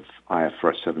impact of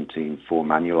IFRS 17 for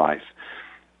Manulife.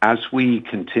 As we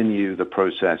continue the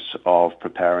process of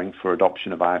preparing for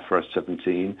adoption of IFRS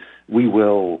 17, we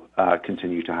will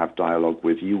continue to have dialogue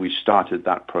with you. We started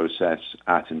that process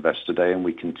at Investor Day, and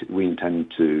we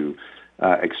intend to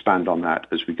expand on that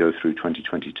as we go through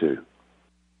 2022.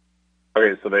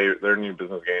 Okay, so their new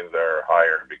business gains are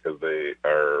higher because they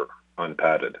are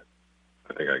unpadded.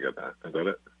 I think I get that. Is that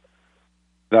it?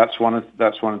 That's one of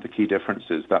the key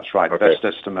differences. That's right. Okay. Best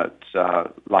estimate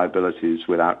liabilities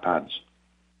without pads.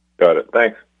 Got it.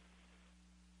 Thanks.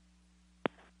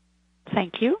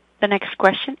 Thank you. The next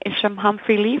question is from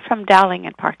Humphrey Lee from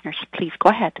Dowling & Partners. Please go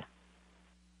ahead.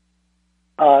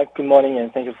 Good morning,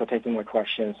 and thank you for taking my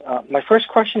questions. My first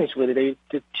question is related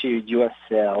to U.S.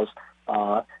 sales,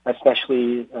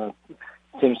 especially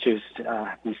seems to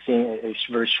be seeing a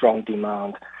very strong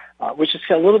demand, which is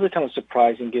a little bit kind of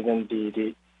surprising given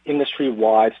the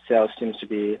industry-wide sales seems to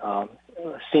be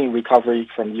seeing recovery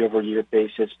from year-over-year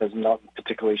basis, but not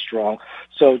particularly strong.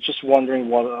 So just wondering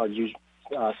what are you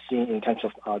seeing in terms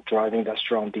of driving that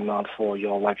strong demand for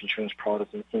your life insurance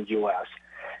products in U.S.?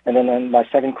 And then my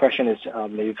second question is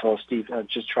maybe for Steve,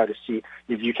 just try to see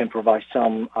if you can provide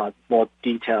some more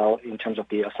detail in terms of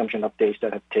the assumption updates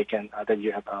that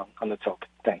you have undertook.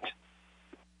 Thanks.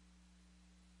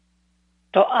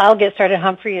 So I'll get started,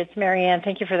 Humphrey. It's Marianne.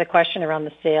 Thank you for the question around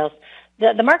the sales.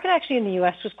 The market actually in the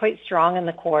U.S. was quite strong in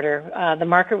the quarter. The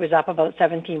market was up about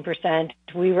 17%.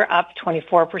 We were up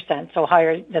 24%, so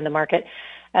higher than the market.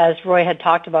 As Roy had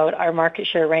talked about, our market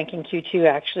share ranking Q2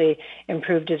 actually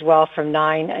improved as well from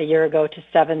 9 a year ago to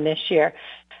 7 this year.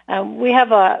 We have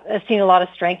seen a lot of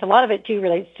strength. A lot of it, too,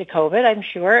 relates to COVID, I'm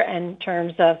sure, in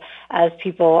terms of as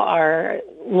people are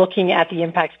looking at the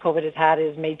impacts COVID has had, it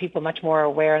has made people much more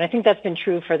aware. And I think that's been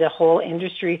true for the whole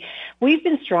industry. We've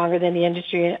been stronger than the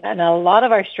industry, and a lot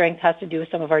of our strength has to do with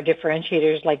some of our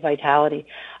differentiators like Vitality.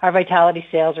 Our Vitality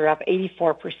sales are up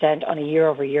 84% on a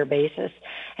year-over-year basis.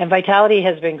 And Vitality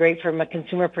has been great from a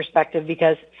consumer perspective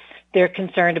because they're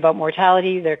concerned about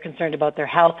mortality, they're concerned about their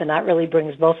health, and that really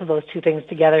brings both of those two things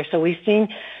together. So we've seen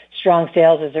strong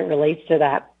sales as it relates to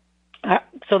that.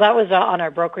 So that was on our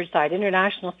brokerage side.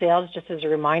 International sales, just as a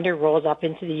reminder, rolls up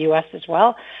into the U.S. as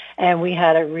well. And we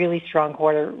had a really strong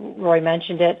quarter. Roy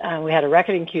mentioned it. We had a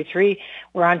record in Q3.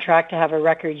 We're on track to have a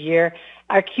record year.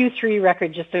 Our Q3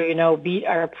 record, just so you know, beat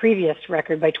our previous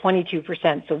record by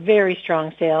 22%, so very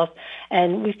strong sales.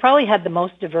 And we've probably had the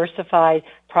most diversified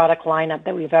product lineup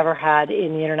that we've ever had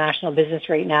in the international business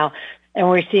right now. And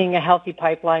we're seeing a healthy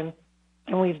pipeline.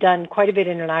 And we've done quite a bit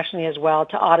internationally as well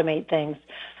to automate things.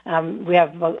 We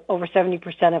have about over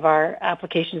 70% of our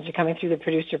applications are coming through the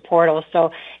producer portal.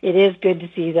 So it is good to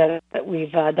see that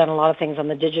we've done a lot of things on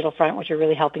the digital front, which are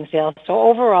really helping sales. So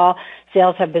overall,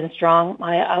 sales have been strong.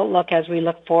 My outlook as we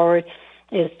look forward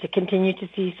is to continue to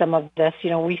see some of this.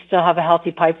 You know, we still have a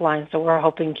healthy pipeline, so we're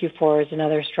hoping Q4 is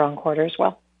another strong quarter as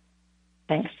well.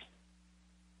 Thanks.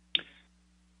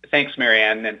 Thanks,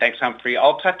 Marianne, and thanks, Humphrey.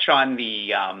 I'll touch on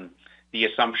the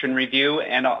assumption review,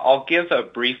 and I'll give a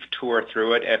brief tour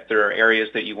through it. If there are areas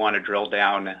that you want to drill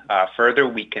down further,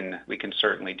 we can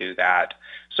certainly do that.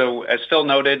 So, as Phil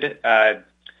noted,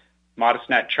 modest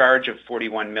net charge of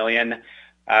 $41 million.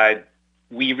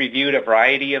 We reviewed a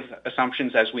variety of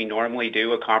assumptions as we normally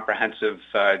do, a comprehensive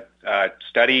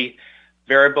study.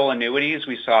 Variable annuities,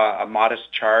 we saw a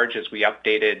modest charge as we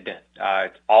updated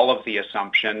all of the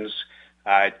assumptions.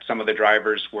 Some of the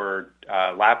drivers were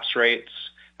lapse rates,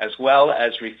 as well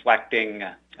as reflecting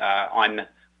on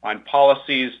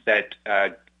policies that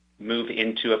move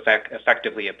into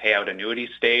effectively a payout annuity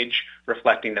stage,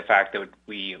 reflecting the fact that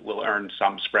we will earn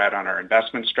some spread on our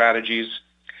investment strategies.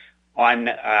 On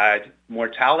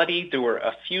mortality, there were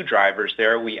a few drivers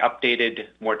there. We updated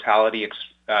mortality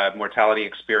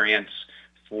experience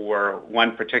for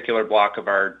one particular block of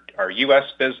our U.S.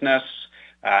 business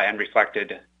and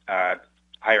reflected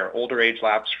higher older age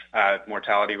lapse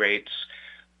mortality rates.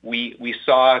 We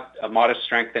saw a modest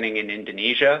strengthening in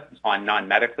Indonesia on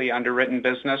non-medically underwritten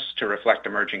business to reflect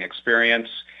emerging experience,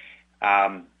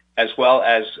 as well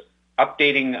as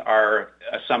updating our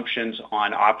assumptions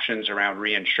on options around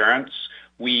reinsurance.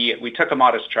 We took a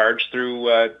modest charge through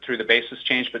the basis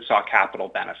change, but saw capital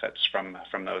benefits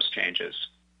from those changes.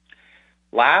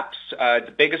 Lapse,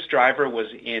 the biggest driver was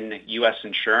in U.S.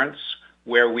 insurance,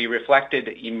 where we reflected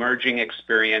emerging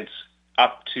experience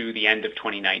up to the end of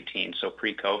 2019, so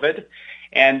pre-COVID.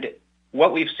 And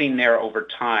what we've seen there over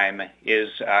time is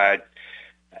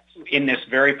in this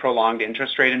very prolonged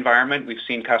interest rate environment, we've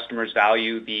seen customers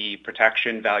value the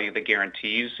protection, value the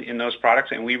guarantees in those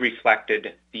products, and we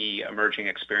reflected the emerging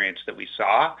experience that we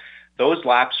saw. Those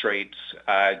lapse rates,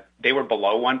 they were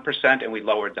below 1%, and we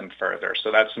lowered them further.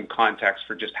 So that's some context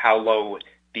for just how low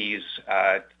these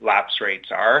lapse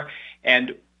rates are.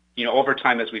 And over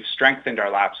time, as we've strengthened our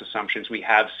lapse assumptions, we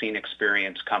have seen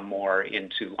experience come more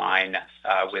into line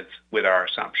with our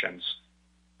assumptions.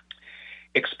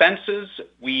 Expenses,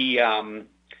 what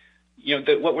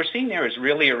we're seeing there is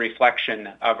really a reflection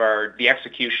of the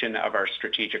execution of our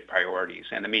strategic priorities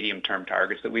and the medium-term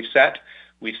targets that we've set.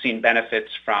 We've seen benefits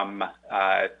from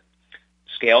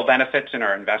scale benefits in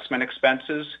our investment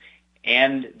expenses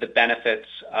and the benefits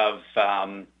of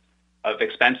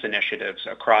expense initiatives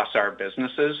across our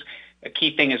businesses. A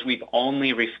key thing is we've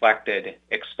only reflected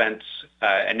expense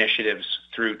initiatives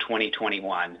through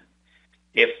 2021.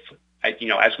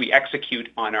 As we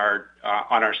execute on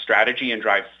our strategy and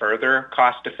drive further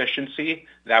cost efficiency,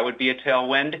 that would be a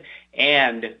tailwind.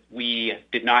 And we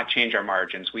did not change our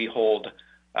margins. We hold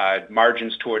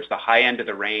margins towards the high end of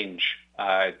the range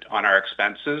on our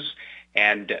expenses,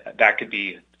 and that could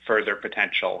be further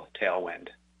potential tailwind.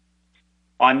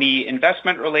 On the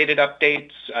investment-related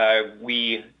updates,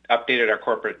 we updated our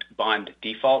corporate bond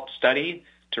default study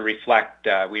to reflect,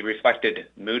 we reflected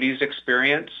Moody's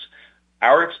experience.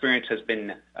 Our experience has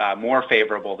been more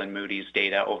favorable than Moody's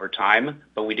data over time,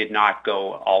 but we did not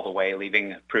go all the way,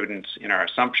 leaving prudence in our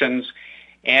assumptions.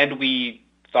 And we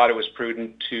thought it was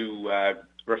prudent to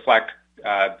reflect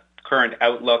current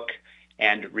outlook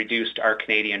and reduced our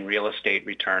Canadian real estate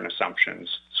return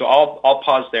assumptions. So I'll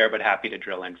pause there, but happy to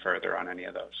drill in further on any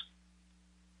of those.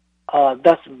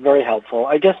 That's very helpful.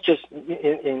 I guess just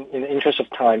in the interest of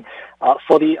time,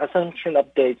 for the assumption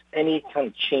updates, any kind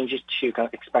of changes to kind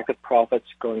of expected profits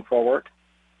going forward?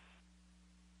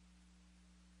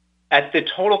 At the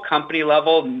total company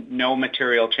level, no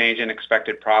material change in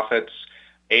expected profits.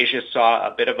 Asia saw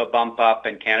a bit of a bump up,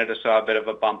 and Canada saw a bit of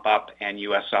a bump up, and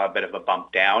U.S. saw a bit of a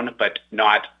bump down, but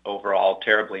not overall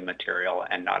terribly material,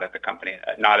 and not at the company,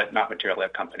 not material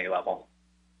at company level.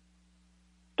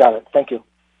 Got it. Thank you.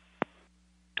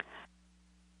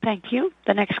 Thank you.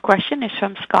 The next question is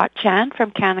from Scott Chan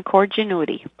from Canaccord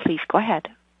Genuity. Please go ahead.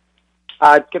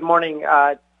 Good morning.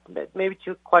 Maybe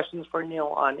two questions for Neil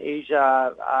on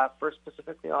Asia. First,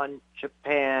 specifically on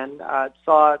Japan.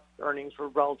 Saw earnings were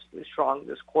relatively strong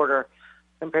this quarter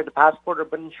compared to past quarter,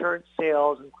 but insurance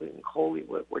sales, including COLI,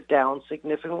 were down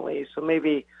significantly. So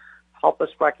maybe help us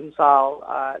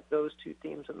reconcile those two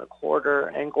themes in the quarter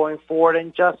and going forward.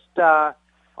 And just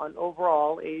on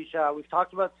overall Asia, we've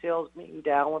talked about sales being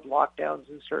down with lockdowns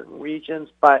in certain regions,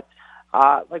 but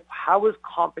how has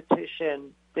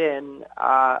competition been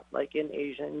in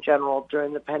Asia in general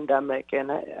during the pandemic,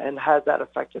 and has that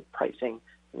affected pricing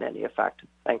in any effect?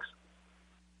 Thanks.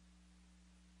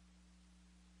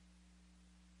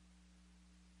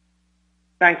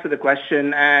 Thanks for the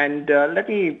question, and let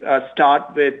me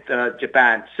start with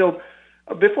Japan. So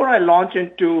before I launch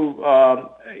into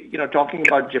talking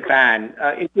about Japan,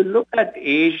 if you look at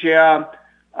Asia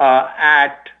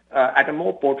at a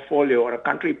more portfolio or a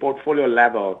country portfolio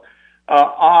level,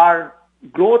 our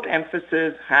growth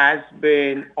emphasis has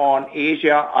been on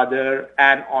Asia, other,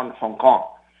 and on Hong Kong.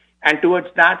 And towards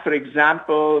that, for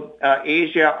example,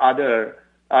 Asia, other,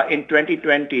 in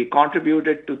 2020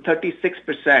 contributed to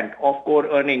 36% of core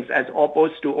earnings as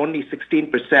opposed to only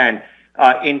 16%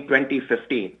 in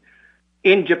 2015.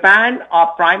 In Japan,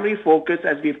 our primary focus,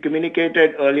 as we've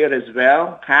communicated earlier as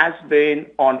well, has been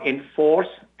on in-force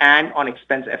and on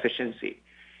expense efficiency.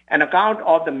 An account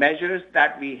of the measures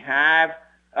that we have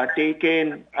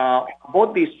taken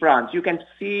both these fronts, you can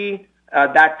see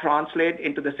that translate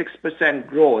into the 6%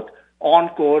 growth on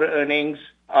core earnings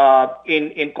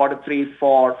in quarter three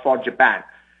for Japan.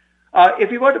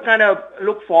 If you were to kind of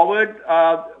look forward,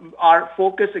 our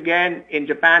focus again in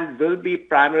Japan will be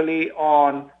primarily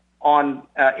on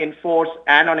in-force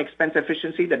and on expense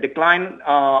efficiency. The decline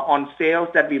on sales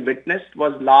that we witnessed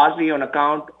was largely on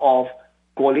account of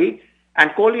COLI,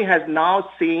 and COLI has now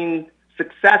seen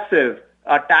successive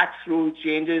tax rule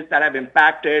changes that have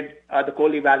impacted the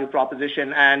COLI value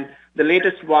proposition, and the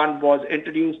latest one was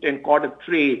introduced in quarter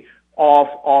three of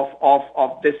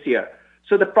this year.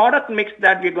 So the product mix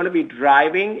that we're going to be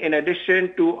driving, in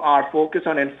addition to our focus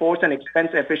on in-force and expense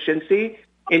efficiency,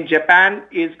 in Japan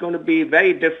is going to be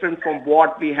very different from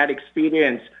what we had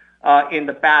experienced in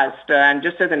the past. And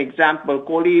just as an example,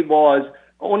 COLI was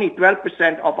only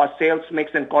 12% of our sales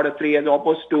mix in quarter three as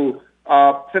opposed to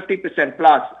 50%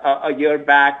 plus a year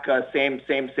back, same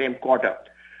quarter.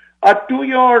 To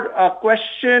your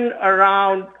question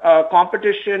around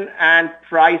competition and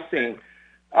pricing.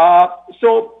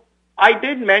 So I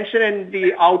did mention in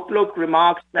the outlook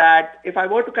remarks that if I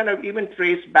were to kind of even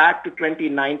trace back to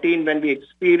 2019 when we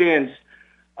experienced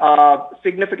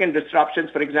significant disruptions,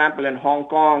 for example, in Hong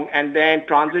Kong, and then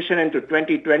transition into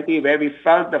 2020 where we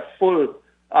felt the full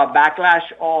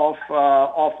backlash of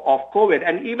COVID,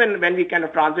 and even when we kind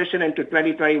of transition into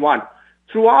 2021,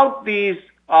 throughout these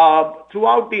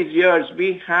years,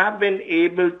 we have been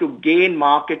able to gain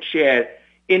market share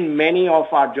in many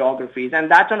of our geographies, and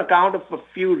that's on account of a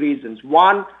few reasons.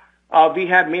 One, we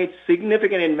have made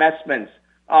significant investments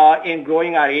in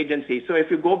growing our agency. So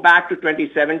if you go back to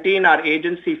 2017, our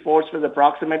agency force was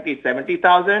approximately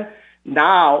 70,000.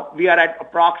 Now we are at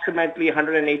approximately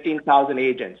 118,000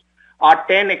 agents. Our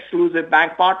 10 exclusive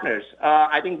bank partners,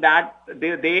 I think that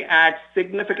they add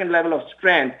significant level of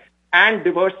strength and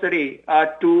diversity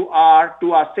to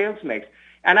our sales mix.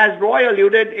 And as Roy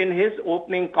alluded in his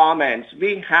opening comments,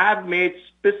 we have made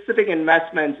specific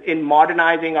investments in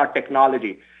modernizing our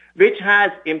technology, which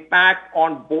has impact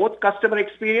on both customer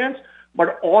experience,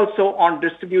 but also on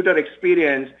distributor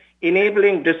experience,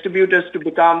 enabling distributors to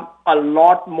become a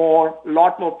lot more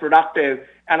productive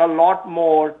and a lot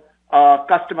more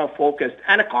customer focused.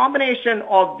 And a combination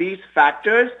of these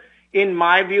factors, in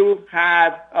my view,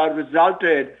 have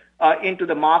resulted into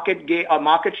the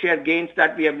market share gains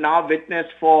that we have now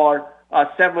witnessed for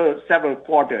several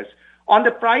quarters. On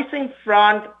the pricing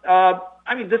front,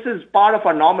 this is part of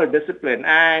our normal discipline,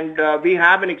 and we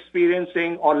have been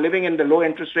experiencing or living in the low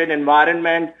interest rate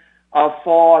environment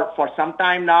for some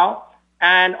time now.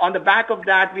 And on the back of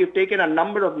that, we've taken a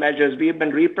number of measures. We've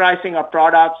been repricing our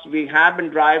products. We have been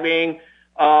driving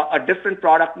a different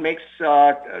product mix,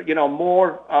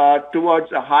 more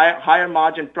towards a higher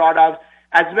margin product,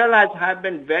 as well as have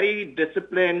been very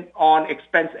disciplined on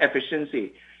expense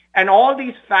efficiency. And all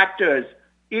these factors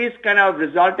is kind of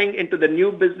resulting into the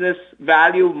new business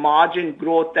value margin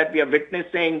growth that we are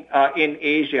witnessing in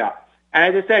Asia.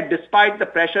 And as I said, despite the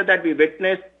pressure that we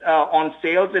witnessed on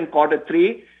sales in quarter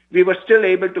three, we were still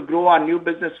able to grow our new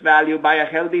business value by a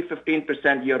healthy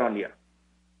 15% year on year.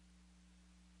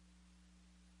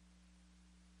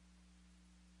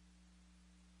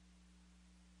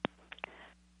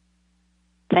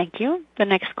 Thank you. The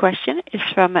next question is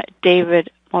from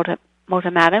David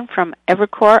Motemaden from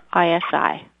Evercore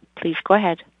ISI. Please go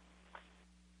ahead.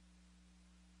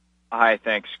 Hi,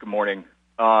 thanks. Good morning.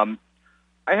 I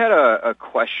had a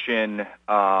question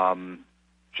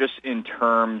just in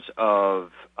terms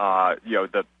of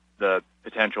the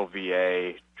potential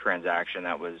VA transaction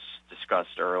that was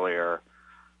discussed earlier.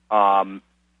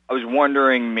 I was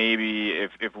wondering maybe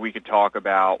if we could talk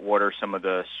about what are some of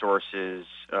the sources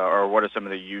or what are some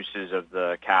of the uses of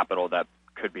the capital that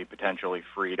could be potentially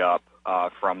freed up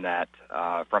from that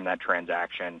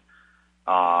transaction.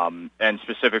 And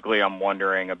specifically, I'm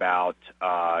wondering about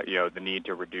the need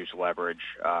to reduce leverage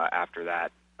after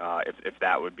that, if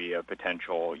that would be a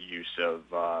potential use of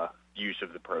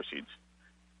the proceeds.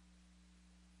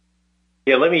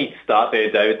 Yeah, let me start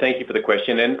there, David. Thank you for the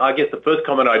question. And I guess the first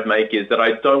comment I'd make is that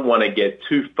I don't want to get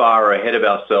too far ahead of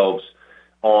ourselves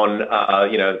on,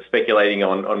 speculating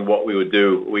on what we would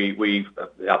do.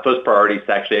 Our first priority is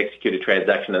to actually execute a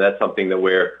transaction, and that's something that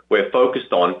we're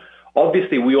focused on.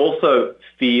 Obviously, we also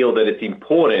feel that it's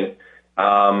important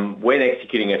when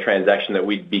executing a transaction that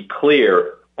we'd be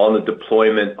clear on the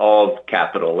deployment of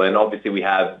capital. And obviously, we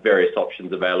have various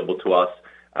options available to us.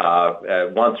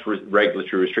 Once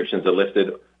regulatory restrictions are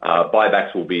lifted,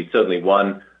 buybacks will be certainly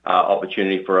one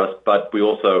opportunity for us, but we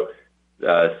also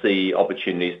see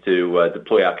opportunities to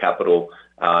deploy our capital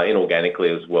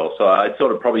inorganically as well. So I'd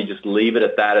sort of probably just leave it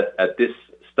at that at this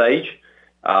stage.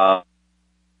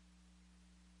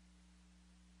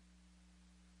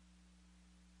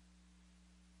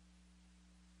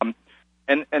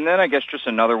 And then I guess just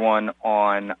another one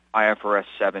on IFRS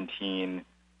 17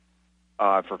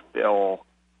 for Phil.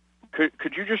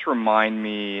 Could you just remind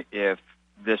me if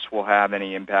this will have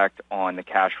any impact on the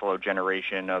cash flow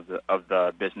generation of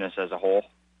the business as a whole?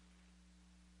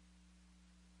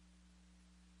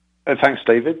 Thanks,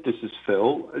 David. This is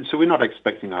Phil. So we're not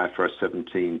expecting IFRS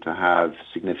 17 to have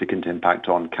significant impact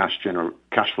on cash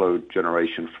flow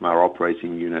generation from our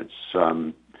operating units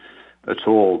at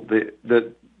all.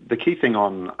 The key thing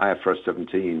on IFRS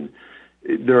 17,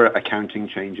 there are accounting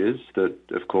changes that,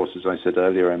 of course, as I said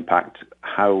earlier, impact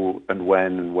how and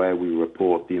when and where we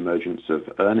report the emergence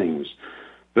of earnings.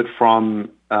 But from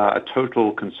a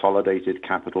total consolidated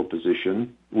capital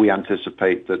position, we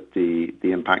anticipate that the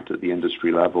impact at the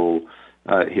industry level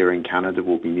here in Canada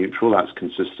will be neutral. That's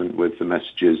consistent with the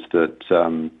messages that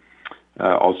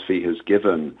OSFI has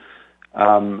given.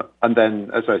 And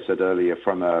then, as I said earlier,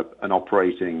 from an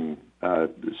operating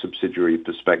subsidiary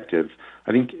perspective,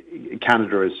 I think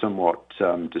Canada is somewhat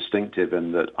distinctive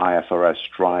in that IFRS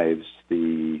drives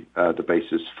the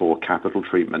basis for capital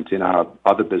treatment. In our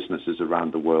other businesses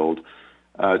around the world,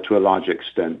 to a large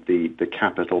extent, the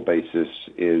capital basis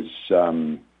is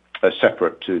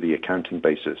separate to the accounting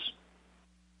basis.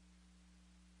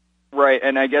 Right,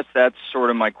 and I guess that's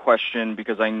sort of my question,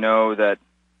 because I know that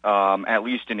at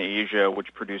least in Asia,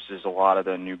 which produces a lot of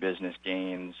the new business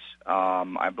gains,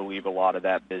 I believe a lot of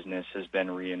that business has been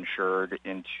reinsured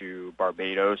into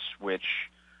Barbados, which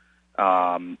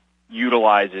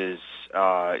utilizes,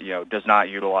 does not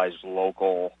utilize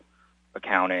local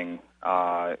accounting,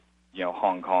 Hong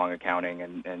Kong accounting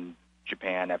and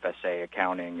Japan FSA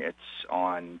accounting. It's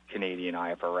on Canadian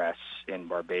IFRS in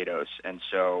Barbados. And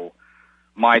so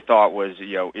my thought was,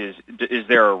 is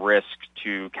there a risk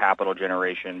to capital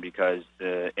generation because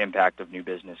the impact of new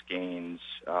business gains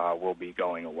will be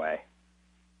going away?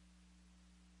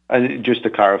 And just to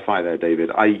clarify there,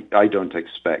 David, I don't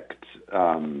expect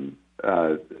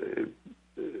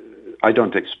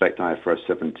IFRS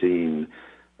 17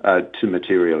 to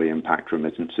materially impact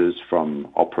remittances from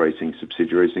operating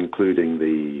subsidiaries, including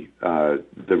the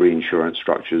reinsurance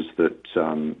structures that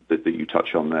you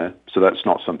touch on there. So that's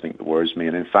not something that worries me.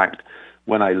 And in fact,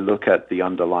 when I look at the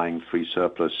underlying free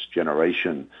surplus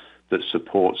generation that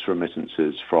supports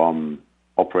remittances from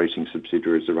operating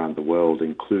subsidiaries around the world,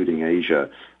 including Asia,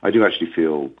 I do actually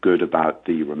feel good about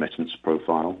the remittance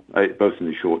profile, both in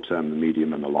the short term, the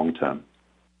medium, and the long term.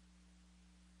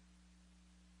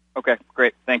 Okay,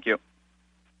 great. Thank you.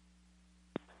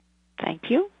 Thank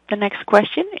you. The next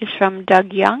question is from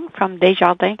Doug Young from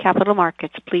Desjardins Capital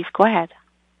Markets. Please go ahead.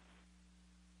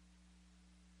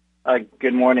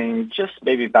 Good morning. Just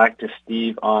maybe back to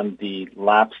Steve on the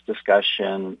lapse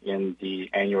discussion in the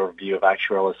annual review of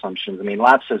actuarial assumptions. I mean,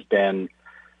 lapse has been,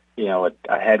 a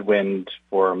headwind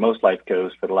for most life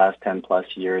cos for the last 10 plus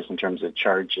years in terms of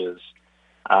charges.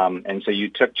 And so you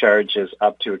took charges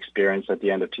up to experience at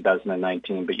the end of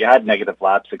 2019, but you had negative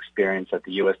lapse experience at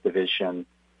the U.S. division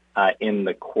in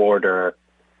the quarter.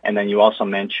 And then you also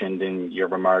mentioned in your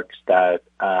remarks that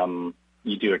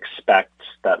you do expect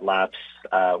that lapse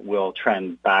will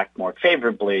trend back more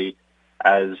favorably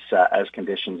as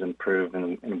conditions improve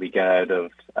and we get out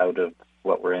of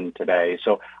what we're in today.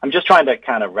 So I'm just trying to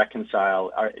kind of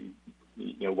reconcile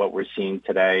what we're seeing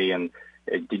today, and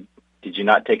did you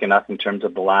not take enough in terms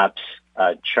of the lapse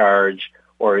charge,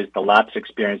 or is the lapse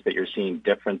experience that you're seeing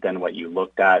different than what you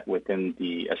looked at within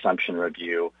the assumption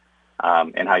review,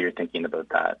 and how you're thinking about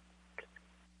that?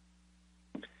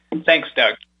 Thanks,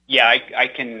 Doug. Yeah, I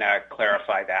can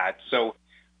clarify that. So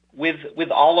with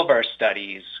all of our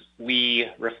studies, we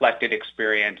reflected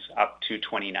experience up to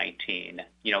 2019.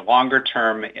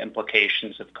 Longer-term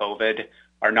implications of COVID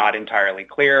are not entirely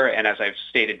clear, and as I've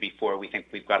stated before, we think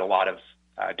we've got a lot of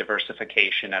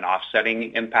diversification and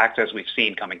offsetting impact as we've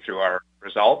seen coming through our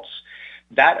results.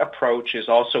 That approach is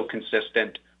also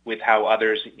consistent with how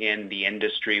others in the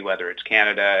industry, whether it's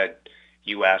Canada,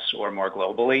 U.S., or more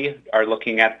globally, are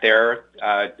looking at their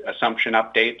assumption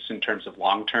updates in terms of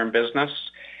long-term business.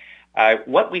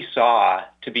 What we saw,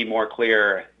 to be more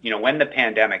clear, when the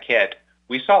pandemic hit,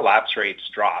 we saw lapse rates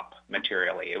drop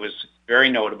materially. It was very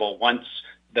notable once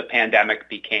the pandemic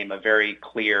became a very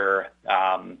clear,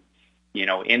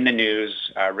 in the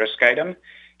news risk item.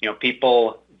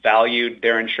 People valued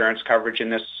their insurance coverage in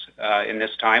this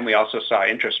time. We also saw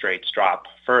interest rates drop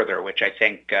further, which I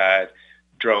think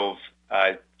drove,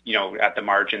 at the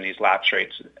margin, these lapse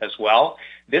rates as well.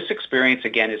 This experience,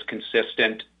 again, is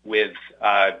consistent with,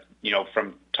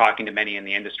 from talking to many in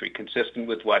the industry, consistent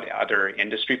with what other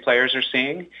industry players are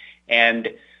seeing. And,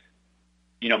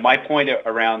 my point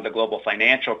around the global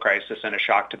financial crisis and a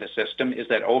shock to the system is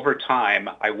that over time,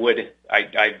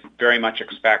 I very much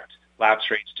expect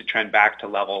lapse rates to trend back to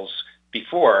levels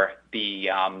before the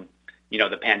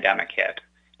pandemic hit.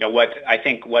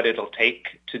 What it'll take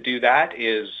to do that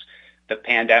is the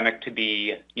pandemic to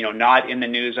be, not in the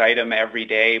news item every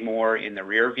day, more in the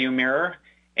rear view mirror.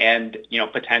 And,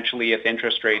 potentially if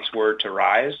interest rates were to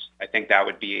rise, I think that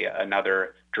would be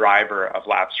another driver of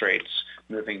lapse rates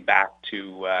moving back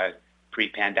to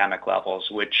pre-pandemic levels,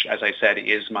 which, as I said,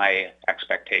 is my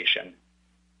expectation.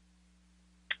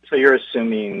 So you're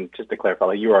assuming, just to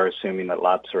clarify, you are assuming that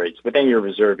lapse rates, but then you're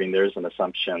reserving there's an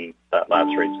assumption that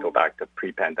lapse rates go back to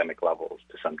pre-pandemic levels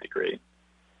to some degree.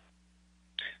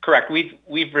 Correct.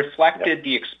 We've reflected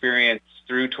the experience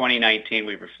through 2019.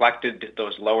 We've reflected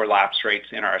those lower lapse rates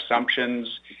in our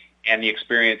assumptions, and the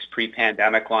experience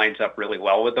pre-pandemic lines up really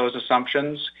well with those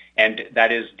assumptions, and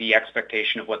that is the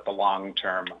expectation of what the long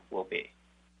term will be.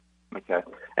 Okay.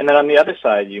 And then on the other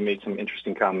side, you made some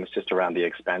interesting comments just around the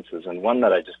expenses, and one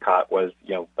that I just caught was,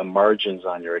 the margins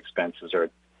on your expenses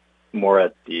are more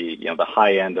at the, the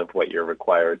high end of what you're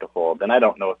required to hold. And I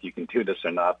don't know if you can do this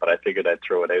or not, but I figured I'd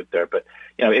throw it out there. But,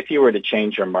 if you were to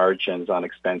change your margins on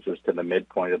expenses to the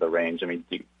midpoint of the range,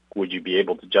 would you be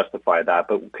able to justify that?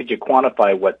 But could you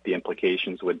quantify what the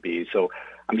implications would be? So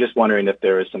I'm just wondering if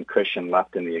there is some cushion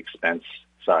left in the expense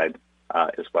side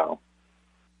as well.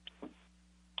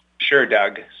 Sure,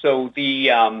 Doug. So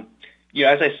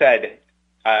as I said,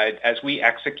 as we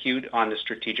execute on the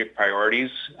strategic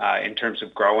priorities in terms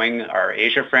of growing our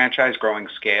Asia franchise, growing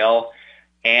scale,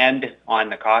 and on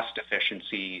the cost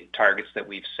efficiency targets that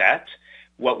we've set,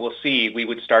 we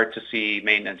would start to see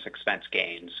maintenance expense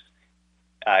gains.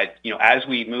 As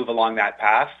we move along that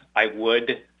path, I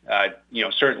would,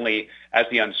 certainly as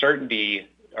the uncertainty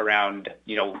around,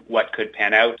 what could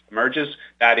pan out emerges,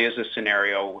 that is a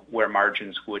scenario where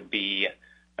margins would be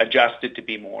adjusted to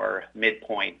be more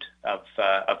midpoint of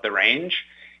the range.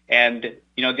 And,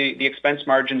 the expense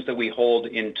margins that we hold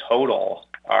in total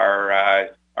are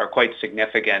quite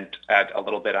significant at a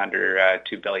little bit under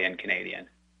 2 billion Canadian.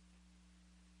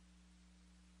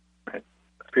 Right.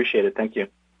 Appreciate it. Thank you.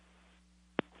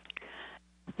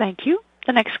 Thank you.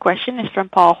 The next question is from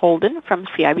Paul Holden from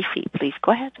CIBC. Please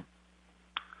go ahead.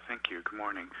 Thank you. Good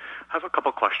morning. I have a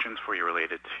couple questions for you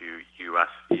related to U.S.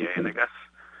 VA, and I guess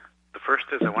the first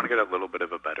is I want to get a little bit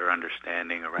of a better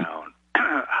understanding around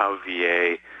how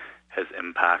VA has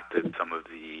impacted some of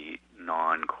the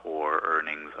non-core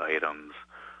earnings items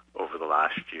over the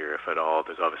last year, if at all.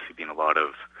 There's obviously been a lot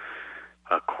of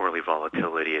quarterly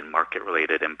volatility and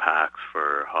market-related impacts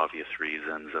for obvious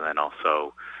reasons, and then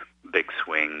also big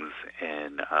swings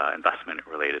in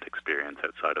investment-related experience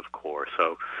outside of core.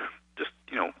 So just,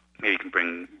 maybe you can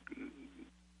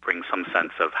bring some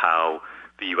sense of how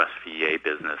the U.S. VA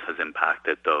business has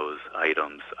impacted those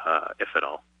items, if at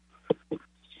all.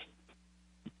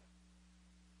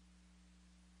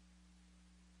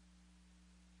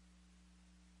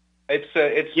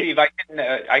 It's Steve.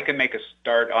 I can make a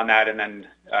start on that, and then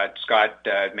Scott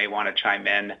may want to chime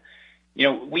in.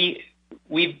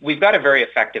 We've got a very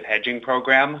effective hedging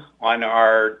program on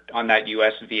that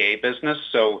U.S. VA business.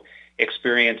 So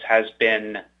experience has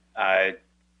been,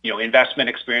 investment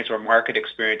experience or market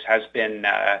experience has been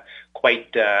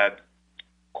quite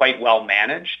well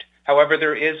managed. However,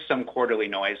 there is some quarterly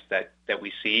noise that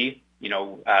we see,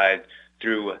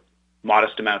 through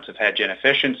modest amounts of hedge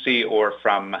inefficiency or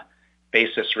from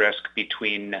basis risk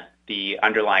between the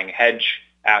underlying hedge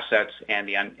assets and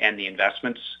the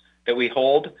investments that we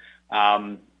hold.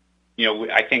 I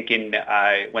think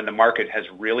when the market has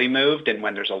really moved and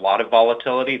when there's a lot of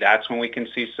volatility, that's when we can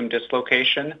see some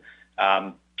dislocation.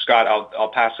 Scott,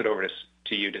 I'll pass it over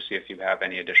to you to see if you have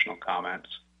any additional comments.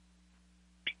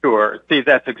 Sure. Steve,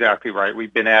 that's exactly right.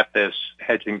 We've been at this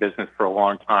hedging business for a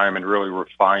long time and really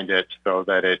refined it so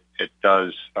that it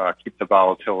does keep the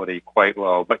volatility quite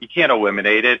low. But you can't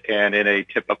eliminate it, and in a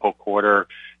typical quarter,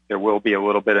 there will be a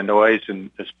little bit of noise. In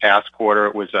this past quarter,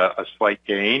 it was a slight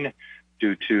gain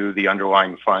due to the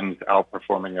underlying funds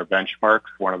outperforming their benchmarks,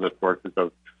 one of the sources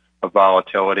of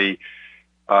volatility.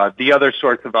 The other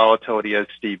source of volatility, as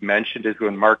Steve mentioned, is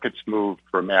when markets move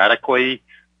dramatically.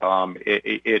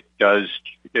 It does,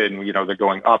 and they're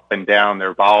going up and down.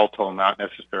 They're volatile, not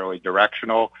necessarily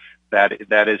directional. That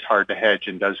is hard to hedge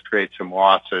and does create some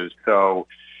losses. So,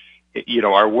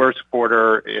 our worst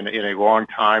quarter in a long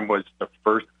time was the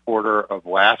first quarter of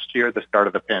last year, the start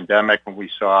of the pandemic, when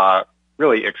we saw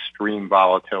really extreme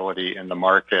volatility in the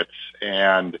markets,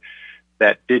 and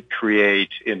that did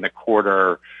create in the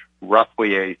quarter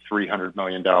roughly a $300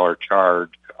 million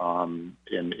charge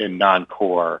in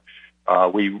non-core.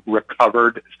 We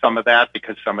recovered some of that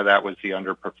because some of that was the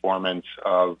underperformance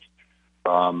of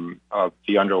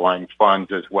the underlying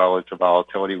funds as well as the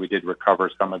volatility. We did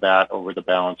recover some of that over the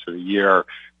balance of the year,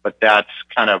 but that's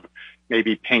kind of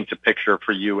maybe paints a picture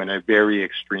for you in a very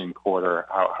extreme quarter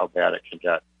how bad it can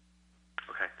get.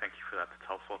 Okay, thank you for that. That's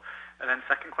helpful. And then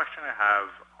second question I have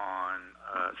on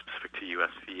specific to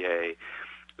USVA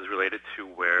is related to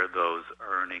where those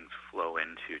earnings flow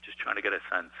into. Just trying to get a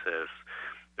sense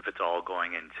if it's all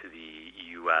going into the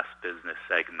U.S. business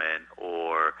segment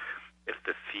or if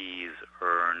the fees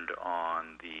earned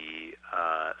on the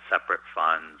separate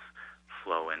funds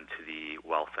flow into the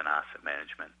wealth and asset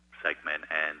management segment.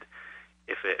 And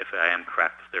if I am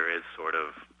correct, if there is sort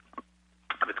of,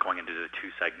 if it's going into the two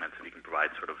segments, if you can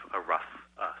provide sort of a rough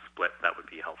split, that would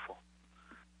be helpful.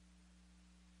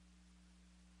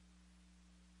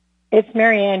 It's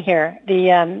Marianne here.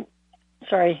 The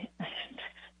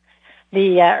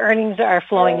earnings are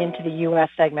flowing into the U.S.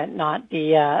 segment, not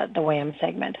the WAM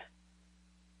segment.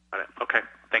 Got it. Okay.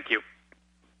 Thank you.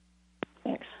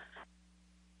 Thanks.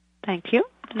 Thank you.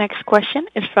 The next question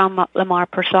is from Lamar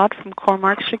Prasad from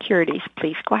Cormark Securities.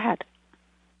 Please go ahead.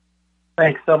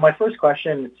 Thanks. So my first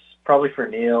question is probably for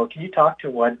Neil. Can you talk to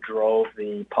what drove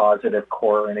the positive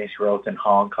core earnings growth in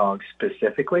Hong Kong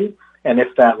specifically, and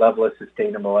if that level is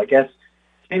sustainable? I guess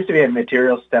it seems to be a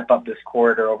material step up this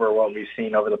quarter over what we've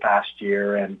seen over the past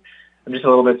year, and I'm just a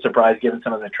little bit surprised given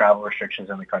some of the travel restrictions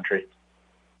in the country.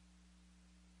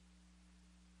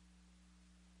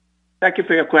 Thank you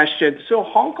for your question. So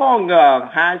Hong Kong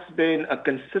has been a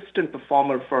consistent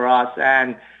performer for us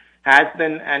and has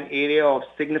been an area of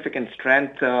significant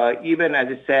strength, even as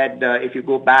I said, if you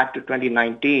go back to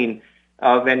 2019,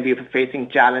 when we were facing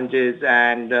challenges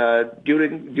and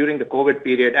during the COVID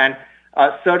period, and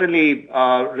certainly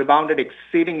rebounded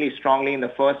exceedingly strongly in the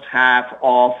first half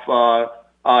of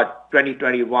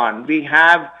 2021. We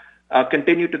have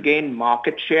continued to gain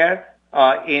market share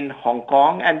in Hong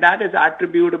Kong, and that is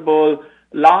attributable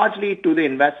largely to the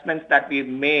investments that we've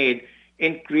made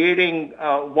in creating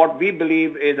what we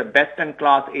believe is a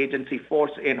best-in-class agency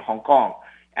force in Hong Kong.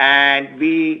 And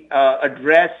we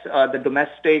address the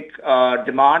domestic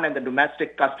demand and the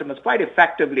domestic customers quite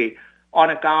effectively on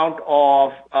account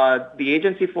of the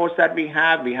agency force that we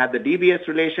have. We have the DBS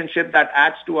relationship that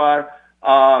adds to our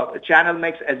channel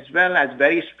mix, as well as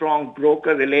very strong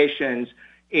broker relations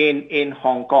in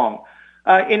Hong Kong.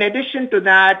 In addition to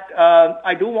that,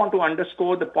 I do want to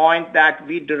underscore the point that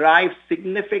we derive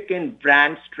significant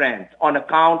brand strength on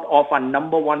account of our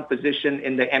number one position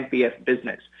in the MPF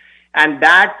business. And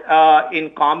that,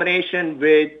 in combination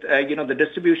with, the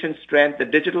distribution strength, the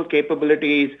digital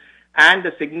capabilities, and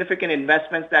the significant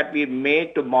investments that we've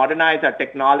made to modernize our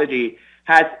technology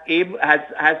has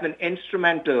been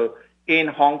instrumental in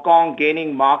Hong Kong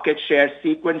gaining market share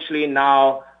sequentially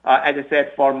now, as I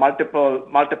said, for multiple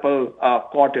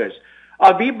quarters.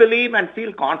 We believe and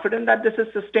feel confident that this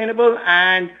is sustainable,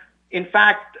 and in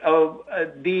fact,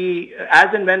 as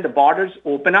and when the borders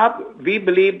open up, we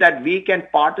believe that we can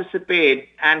participate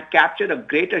and capture a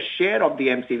greater share of the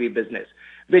MCV business,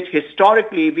 which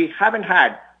historically we haven't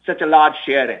had such a large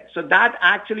share in. So that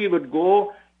actually would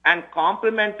go and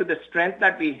complement to the strength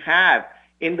that we have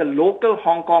in the local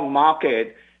Hong Kong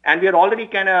market. And we are already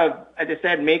kind of, as I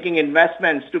said, making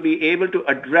investments to be able to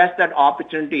address that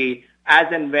opportunity as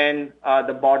and when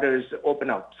the borders open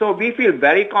up. So we feel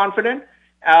very confident,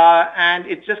 and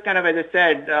it's just kind of, as I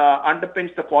said,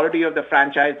 underpins the quality of the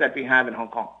franchise that we have in Hong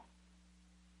Kong.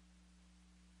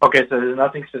 Okay, so there's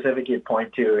nothing specific you'd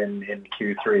point to in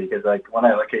Q3, because like when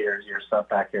I look at your stuff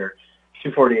back here,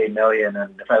 $248 million,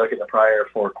 and if I look at the prior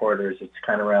four quarters, it's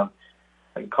kind of around,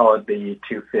 I can call it the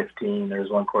 215. There's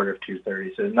one quarter of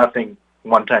 230. So there's nothing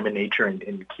one time in nature in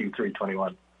Q3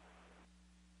 21.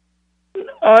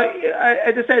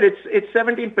 As I said, it's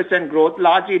 17% growth,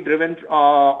 largely driven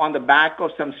on the back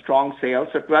of some strong sales,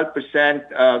 so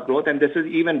 12% growth, and this is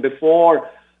even before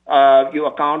you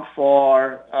account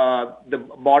for the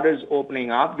borders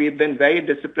opening up. We've been very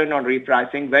disciplined on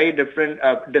repricing, very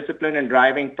disciplined in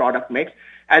driving product mix,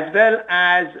 as well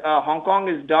as Hong Kong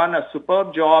has done a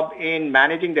superb job in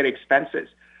managing their expenses.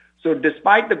 So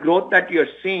despite the growth that you're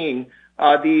seeing,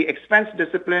 the expense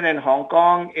discipline in Hong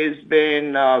Kong has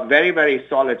been very, very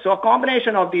solid. So a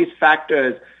combination of these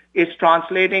factors is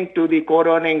translating to the core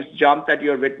earnings jump that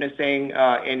you're witnessing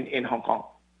in Hong Kong.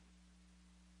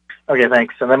 Okay,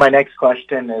 thanks. And then my next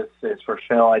question is for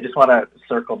Phil. I just want to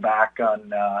circle back on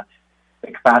the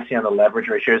capacity on the leverage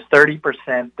ratio. Is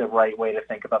 30% the right way to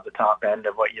think about the top end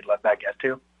of what you'd let that get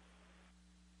to?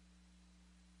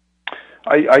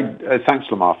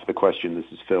 Thanks, Lamar, for the question.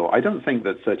 This is Phil. I don't think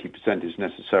that 30% is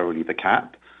necessarily the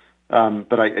cap,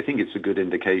 but I think it's a good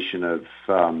indication of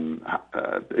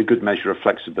a good measure of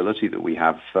flexibility that we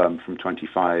have from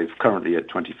 25, currently at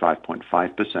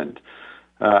 25.5%.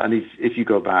 And if you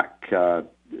go back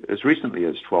as recently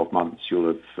as 12 months,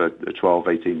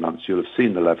 18 months, you'll have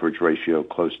seen the leverage ratio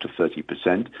close to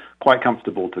 30%. Quite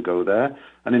comfortable to go there.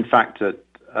 And in fact, at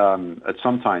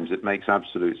sometimes it makes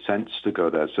absolute sense to go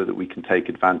there so that we can take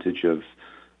advantage of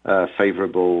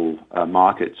favorable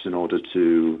markets in order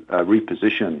to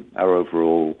reposition our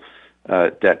overall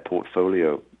debt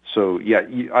portfolio. So yeah,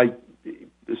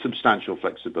 substantial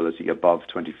flexibility above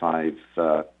 25%,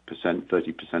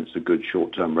 30% is a good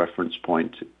short-term reference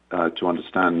point to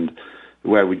understand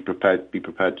where we'd be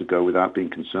prepared to go without being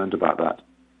concerned about that.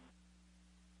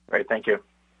 Great, thank you.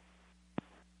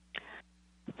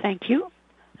 Thank you.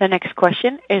 The next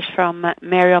question is from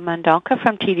Mario Mendonca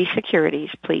from TD Securities.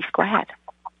 Please go ahead.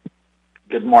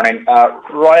 Good morning.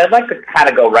 Roy, I'd like to kind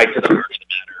of go right to the heart of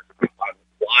the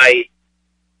matter.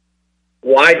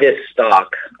 Why this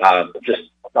stock just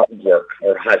doesn't work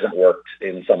or hasn't worked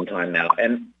in some time now.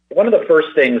 And one of the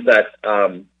first things that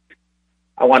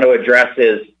I want to address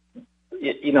is,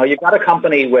 you've got a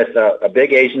company with a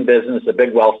big Asian business, a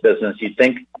big wealth business. You'd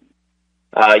think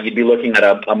you'd be looking at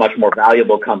a much more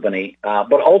valuable company.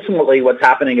 But ultimately what's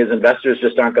happening is investors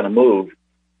just aren't going to move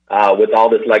with all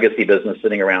this legacy business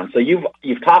sitting around. So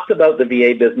you've talked about the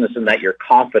VA business and that you're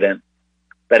confident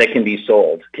that it can be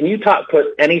sold. Can you put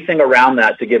anything around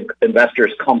that to give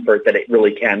investors comfort that it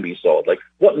really can be sold? Like,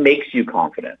 what makes you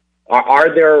confident?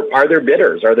 Are there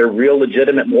bidders? Are there real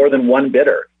legitimate more than one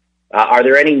bidder? Are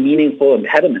there any meaningful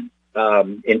impediments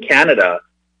in Canada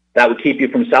that would keep you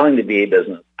from selling the VA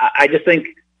business? I just think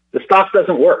the stock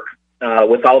doesn't work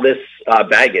with all this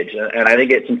baggage, and I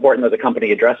think it's important that the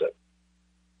company address it.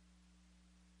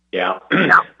 Yeah.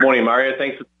 Morning, Mario.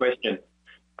 Thanks for the question.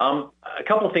 A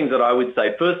couple of things that I would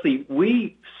say. Firstly,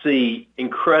 we see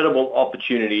incredible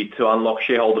opportunity to unlock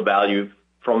shareholder value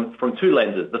from two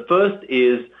lenses. The first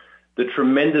is the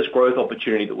tremendous growth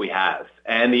opportunity that we have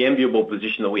and the enviable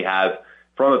position that we have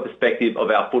from a perspective of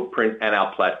our footprint and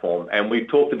our platform. And we've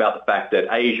talked about the fact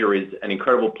that Asia is an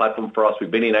incredible platform for us.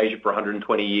 We've been in Asia for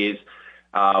 120 years.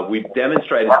 We've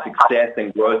demonstrated success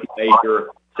and growth in Asia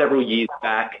several years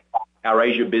back. Our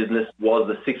Asia business was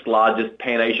the sixth largest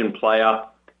Pan-Asian player,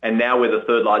 and now we're the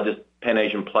third largest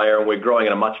Pan-Asian player, and we're growing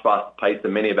at a much faster pace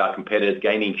than many of our competitors,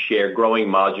 gaining share, growing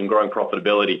margin, growing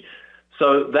profitability.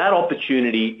 So that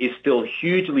opportunity is still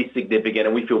hugely significant,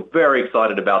 and we feel very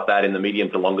excited about that in the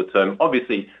medium to longer term.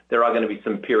 Obviously, there are going to be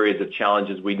some periods of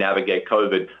challenges we navigate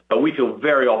COVID, but we feel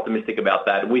very optimistic about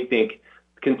that. And we think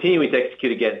continuing to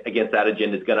execute against that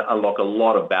agenda is going to unlock a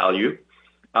lot of value.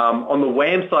 On the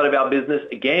WAM side of our business,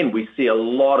 again, we see a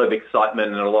lot of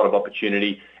excitement and a lot of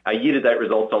opportunity. Our year-to-date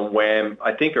results on WAM,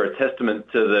 I think, are a testament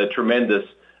to the tremendous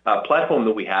platform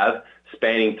that we have,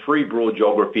 spanning 3 broad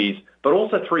geographies, but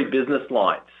also 3 business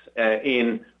lines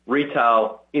in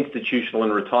retail, institutional,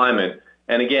 and retirement.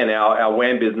 And again, our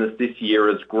WAM business this year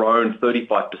has grown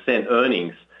 35%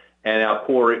 earnings, and our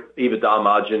core EBITDA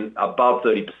margin above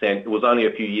 30%. It was only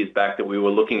a few years back that we were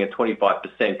looking at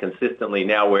 25% consistently.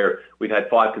 Now we've had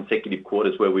 5 consecutive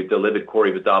quarters where we've delivered core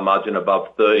EBITDA margin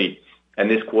above 30%, and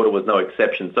this quarter was no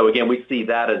exception. So again, we see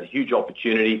that as a huge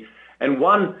opportunity, and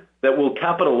one that will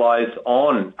capitalize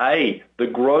on, the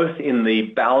growth in the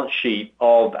balance sheet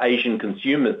of Asian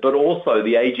consumers, but also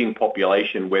the aging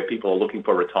population where people are looking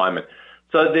for retirement.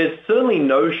 So there's certainly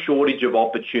no shortage of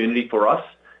opportunity for us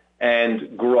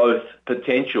and growth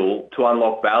potential to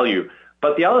unlock value.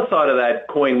 But the other side of that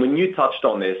coin, when you touched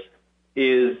on this,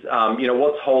 is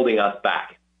what's holding us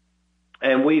back.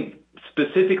 And we've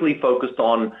specifically focused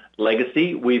on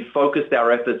legacy. We've focused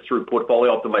our efforts through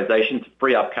portfolio optimization to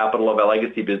free up capital of our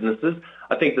legacy businesses.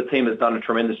 I think the team has done a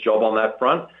tremendous job on that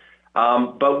front.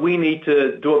 But we need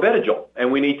to do a better job,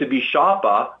 and we need to be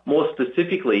sharper, more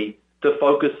specifically, to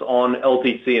focus on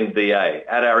LTC and VA.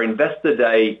 At our Investor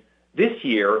Day this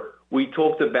year, we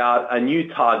talked about a new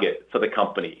target for the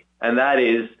company, and that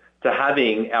is to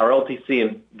having our LTC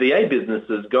and VA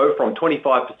businesses go from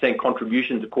 25%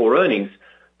 contribution to core earnings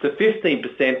to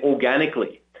 15%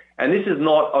 organically. And this is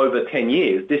not over 10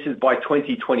 years. This is by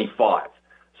 2025.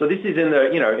 So this is in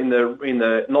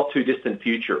the not too distant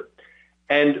future.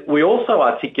 And we also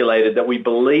articulated that we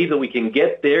believe that we can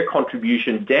get their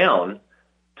contribution down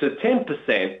to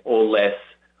 10% or less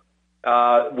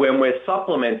when we're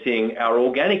supplementing our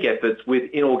organic efforts with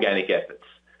inorganic efforts.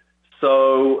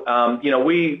 So,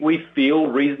 we feel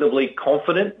reasonably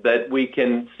confident that we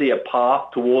can see a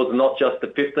path towards not just the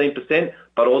 15%,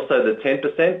 but also the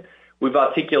 10%. We've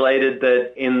articulated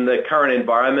that in the current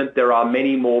environment, there are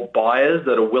many more buyers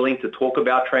that are willing to talk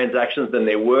about transactions than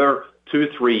there were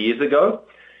 2-3 years ago.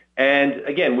 And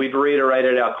again, we've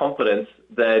reiterated our confidence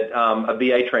that a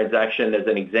VA transaction, as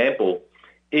an example,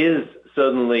 is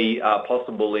certainly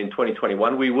possible in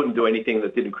 2021. We wouldn't do anything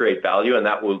that didn't create value, and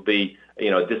that will be,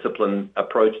 a disciplined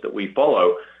approach that we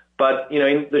follow. But,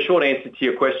 in the short answer to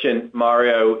your question,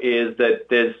 Mario, is that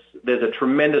there's a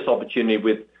tremendous opportunity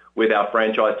with our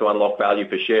franchise to unlock value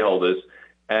for shareholders.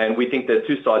 And we think there's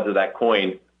two sides of that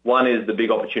coin. One is the big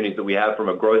opportunities that we have from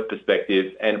a growth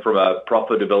perspective and from a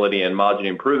profitability and margin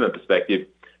improvement perspective.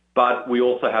 But we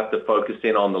also have to focus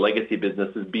in on the legacy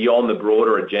businesses beyond the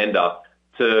broader agenda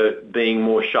to being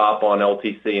more sharp on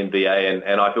LTC and VA.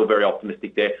 And I feel very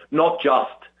optimistic there, not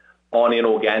just on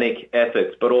inorganic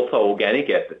efforts, but also organic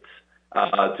efforts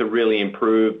to really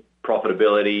improve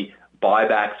profitability.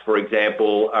 Buybacks, for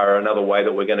example, are another way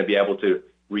that we're going to be able to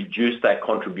reduce that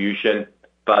contribution.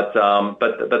 But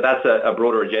that's a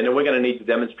broader agenda. We're going to need to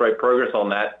demonstrate progress on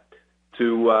that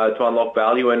to unlock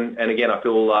value. And again, I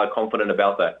feel confident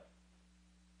about that.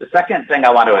 The second thing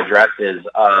I want to address is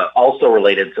also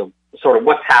related to sort of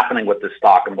what's happening with the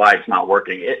stock and why it's not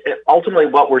working. Ultimately,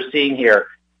 what we're seeing here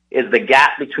is the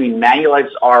gap between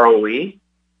Manulife's ROE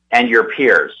and your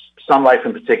peers, Sun Life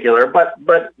in particular, but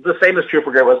the same is true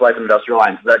for Great-West Life and Industrial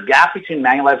Alliance. The gap between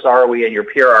Manulife's ROE and your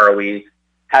peer ROE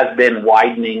has been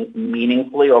widening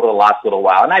meaningfully over the last little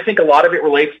while. And I think a lot of it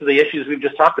relates to the issues we've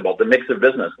just talked about, the mix of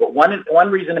business. But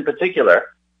one reason in particular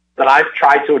that I've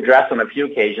tried to address on a few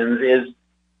occasions is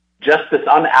just this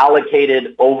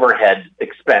unallocated overhead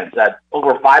expense at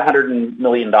over $500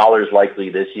 million likely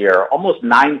this year, almost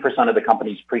 9% of the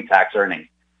company's pre-tax earnings.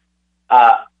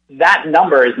 That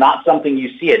number is not something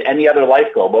you see at any other life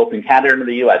co, both in Canada and in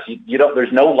the U.S.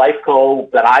 There's no life co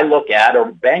that I look at,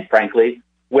 or bank, frankly,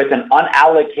 with an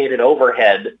unallocated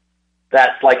overhead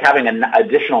that's like having an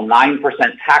additional 9%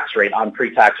 tax rate on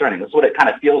pre-tax earnings. That's what it kind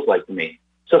of feels like to me.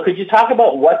 So could you talk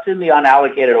about what's in the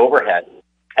unallocated overhead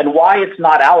and why it's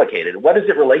not allocated? What does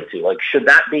it relate to? Like, should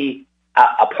that be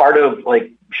a part of,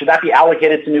 should that be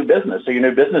allocated to new business? So your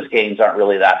new business gains aren't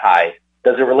really that high.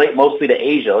 Does it relate mostly to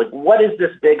Asia? Like, what is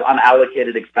this big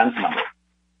unallocated expense number?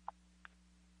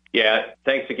 Yeah,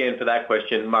 thanks again for that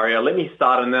question, Mario. Let me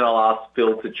start, and then I'll ask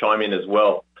Phil to chime in as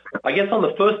well. I guess on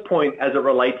the first point, as it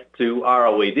relates to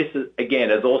ROE, this is, again,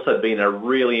 has also been a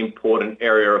really important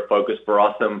area of focus for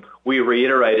us, and we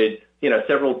reiterated,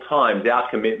 several times our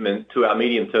commitment to our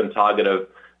medium-term target of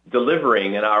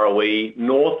delivering an ROE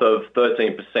north of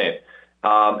 13%.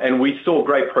 And we saw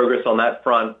great progress on that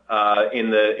front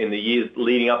in the years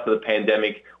leading up to the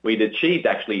pandemic. We'd achieved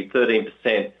actually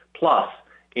 13% plus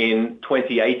in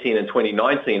 2018 and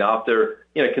 2019 after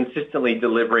consistently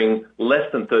delivering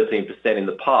less than 13% in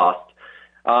the past.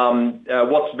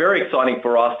 What's very exciting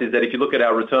for us is that if you look at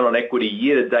our return on equity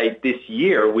year to date this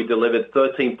year, we delivered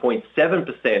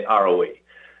 13.7% ROE.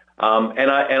 And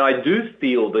I do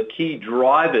feel the key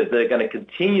drivers that are going to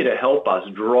continue to help us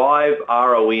drive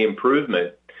ROE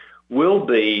improvement will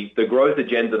be the growth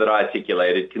agenda that I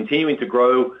articulated, continuing to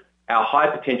grow our high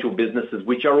potential businesses,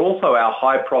 which are also our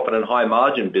high profit and high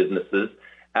margin businesses,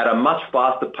 at a much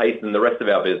faster pace than the rest of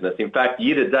our business. In fact,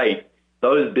 year to date,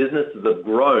 those businesses have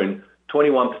grown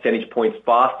 21 percentage points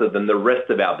faster than the rest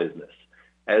of our business.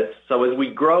 So as we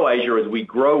grow Asia, as we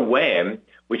grow WAM,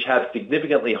 which have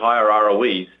significantly higher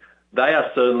ROEs, they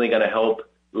are certainly going to help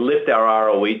lift our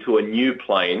ROE to a new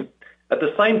plane. At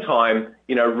the same time,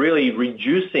 really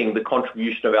reducing the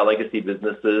contribution of our legacy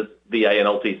businesses, VA and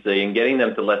LTC, and getting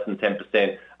them to less than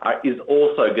 10% is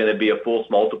also going to be a force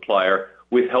multiplier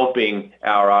with helping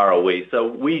our ROE. So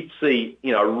we see,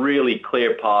 a really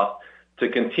clear path to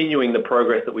continuing the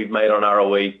progress that we've made on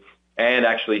ROE and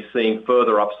actually seeing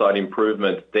further upside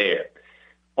improvement there.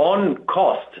 On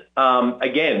cost,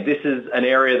 again, this is an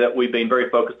area that we've been very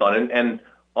focused on, and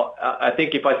I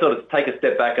think if I sort of take a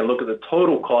step back and look at the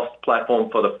total cost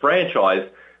platform for the franchise,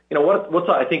 what's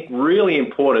I think really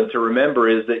important to remember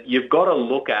is that you've got to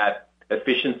look at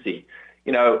efficiency.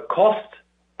 Cost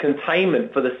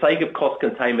containment for the sake of cost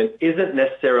containment isn't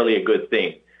necessarily a good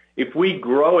thing. If we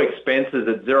grow expenses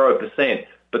at 0%,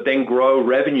 but then grow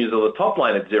revenues or the top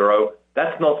line at 0,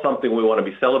 that's not something we want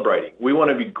to be celebrating. We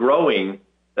want to be growing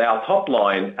our top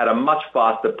line at a much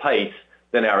faster pace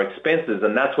than our expenses,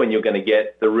 and that's when you're going to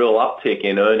get the real uptick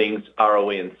in earnings, ROE,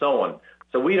 and so on.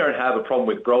 So we don't have a problem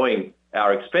with growing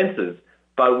our expenses,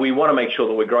 but we want to make sure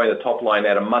that we're growing the top line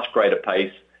at a much greater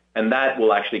pace, and that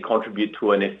will actually contribute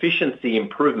to an efficiency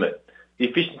improvement. The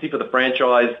efficiency for the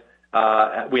franchise,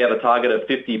 we have a target of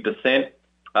 50%.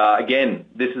 Again,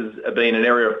 this has been an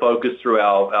area of focus through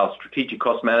our strategic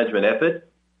cost management effort.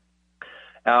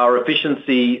 Our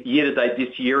efficiency year-to-date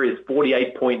this year is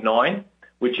 48.9,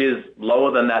 which is lower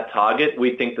than that target.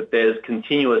 We think that there's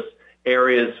continuous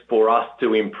areas for us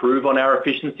to improve on our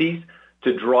efficiencies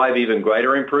to drive even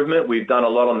greater improvement. We've done a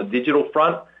lot on the digital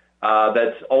front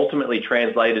that's ultimately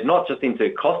translated not just into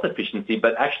cost efficiency,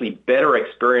 but actually better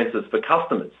experiences for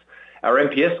customers. Our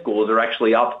NPS scores are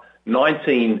actually up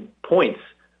 19 points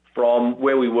from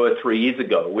where we were 3 years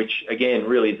ago, which again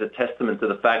really is a testament to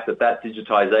the fact that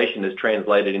digitization has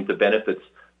translated into benefits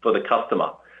for the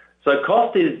customer. So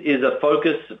cost is a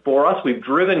focus for us. We've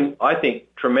driven, I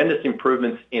think, tremendous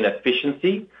improvements in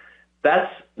efficiency.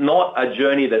 That's not a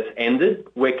journey that's ended.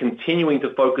 We're continuing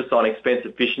to focus on expense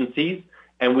efficiencies,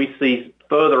 and we see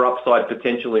further upside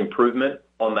potential improvement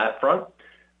on that front.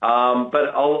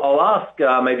 But I'll ask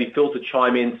maybe Phil to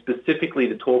chime in specifically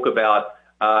to talk about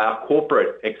our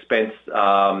corporate expense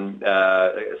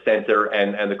center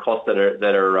and the costs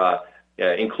that are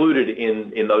included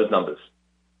in those numbers.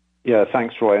 Yeah,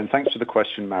 thanks, Roy, and thanks for the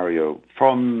question, Mario.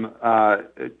 From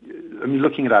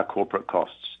looking at our corporate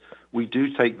costs, we do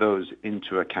take those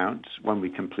into account when we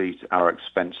complete our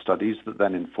expense studies that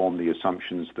then inform the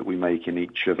assumptions that we make in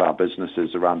each of our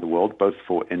businesses around the world, both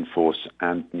for in-force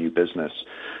and new business.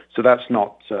 So that's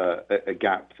not a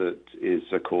gap that is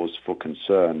a cause for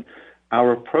concern.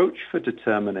 Our approach for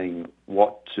determining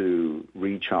what to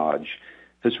recharge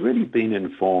has really been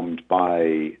informed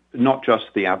by not just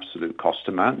the absolute cost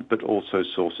amount, but also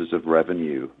sources of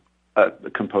revenue,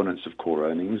 components of core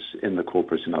earnings in the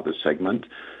corporate and other segment.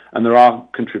 And there are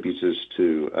contributors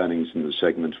to earnings in the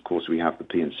segment. Of course, we have the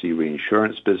P&C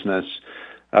reinsurance business,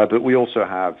 but we also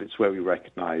have, it's where we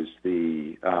recognize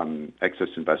the excess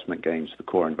investment gains, the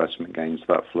core investment gains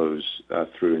that flows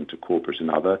through into corporate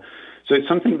and other. So it's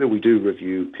something that we do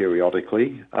review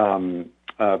periodically,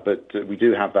 but we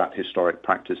do have that historic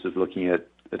practice of looking at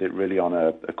it really on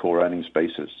a core earnings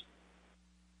basis.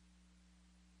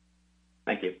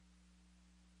 Thank you.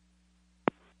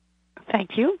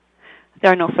 Thank you.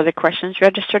 There are no further questions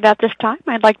registered at this time.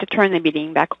 I'd like to turn the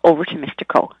meeting back over to Mr.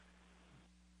 Ko.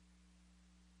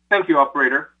 Thank you,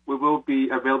 operator. We will be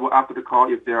available after the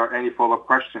call if there are any follow-up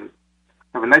questions.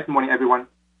 Have a nice morning, everyone.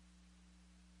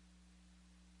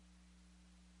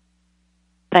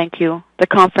 Thank you. The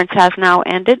conference has now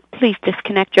ended. Please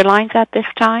disconnect your lines at this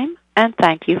time, and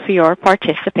thank you for your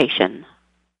participation.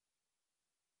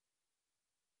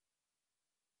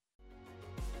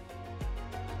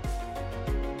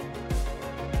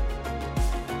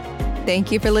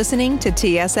 Thank you for listening to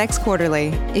TSX Quarterly.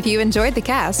 If you enjoyed the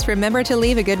cast, remember to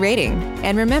leave a good rating.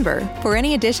 And remember, for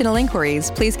any additional inquiries,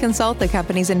 please consult the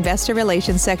company's investor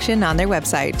relations section on their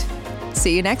website.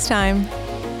 See you next time.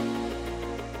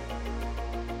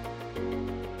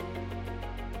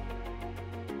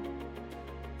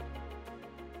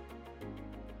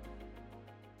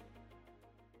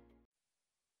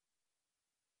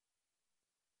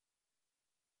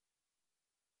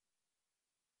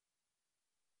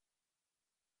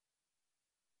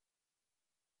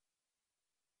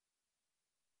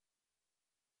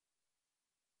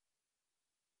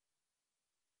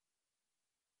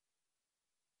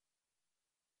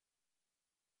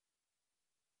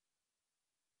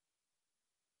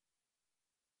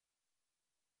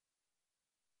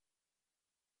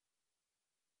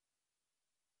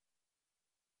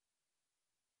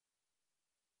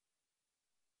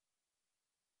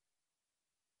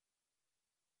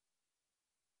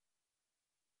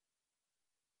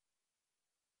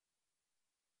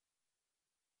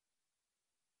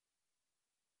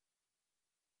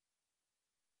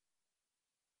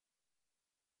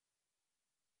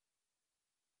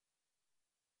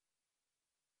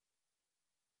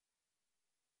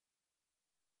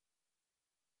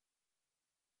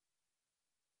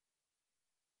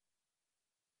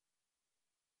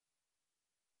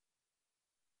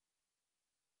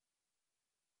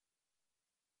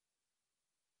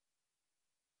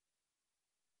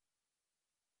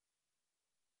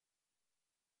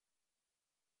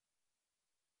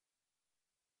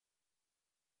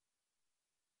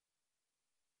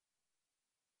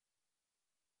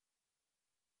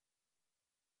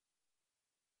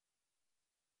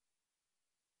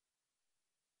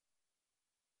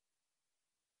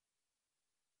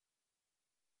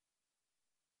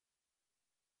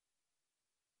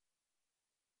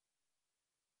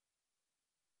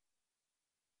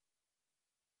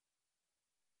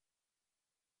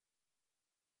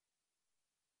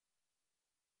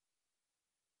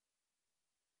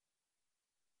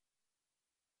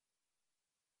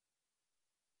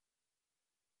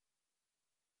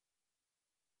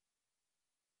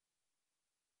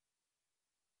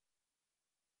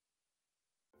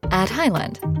 At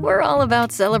Highland, we're all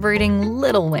about celebrating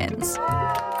little wins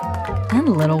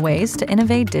and little ways to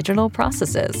innovate digital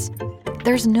processes.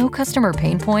 There's no customer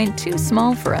pain point too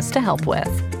small for us to help with.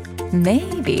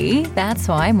 Maybe that's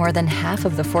why more than half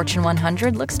of the Fortune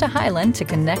 100 looks to Highland to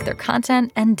connect their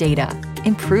content and data,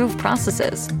 improve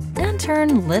processes, and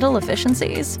turn little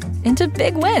efficiencies into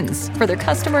big wins for their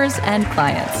customers and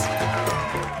clients.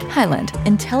 Highland,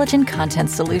 intelligent content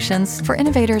solutions for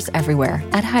innovators everywhere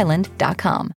at highland.com.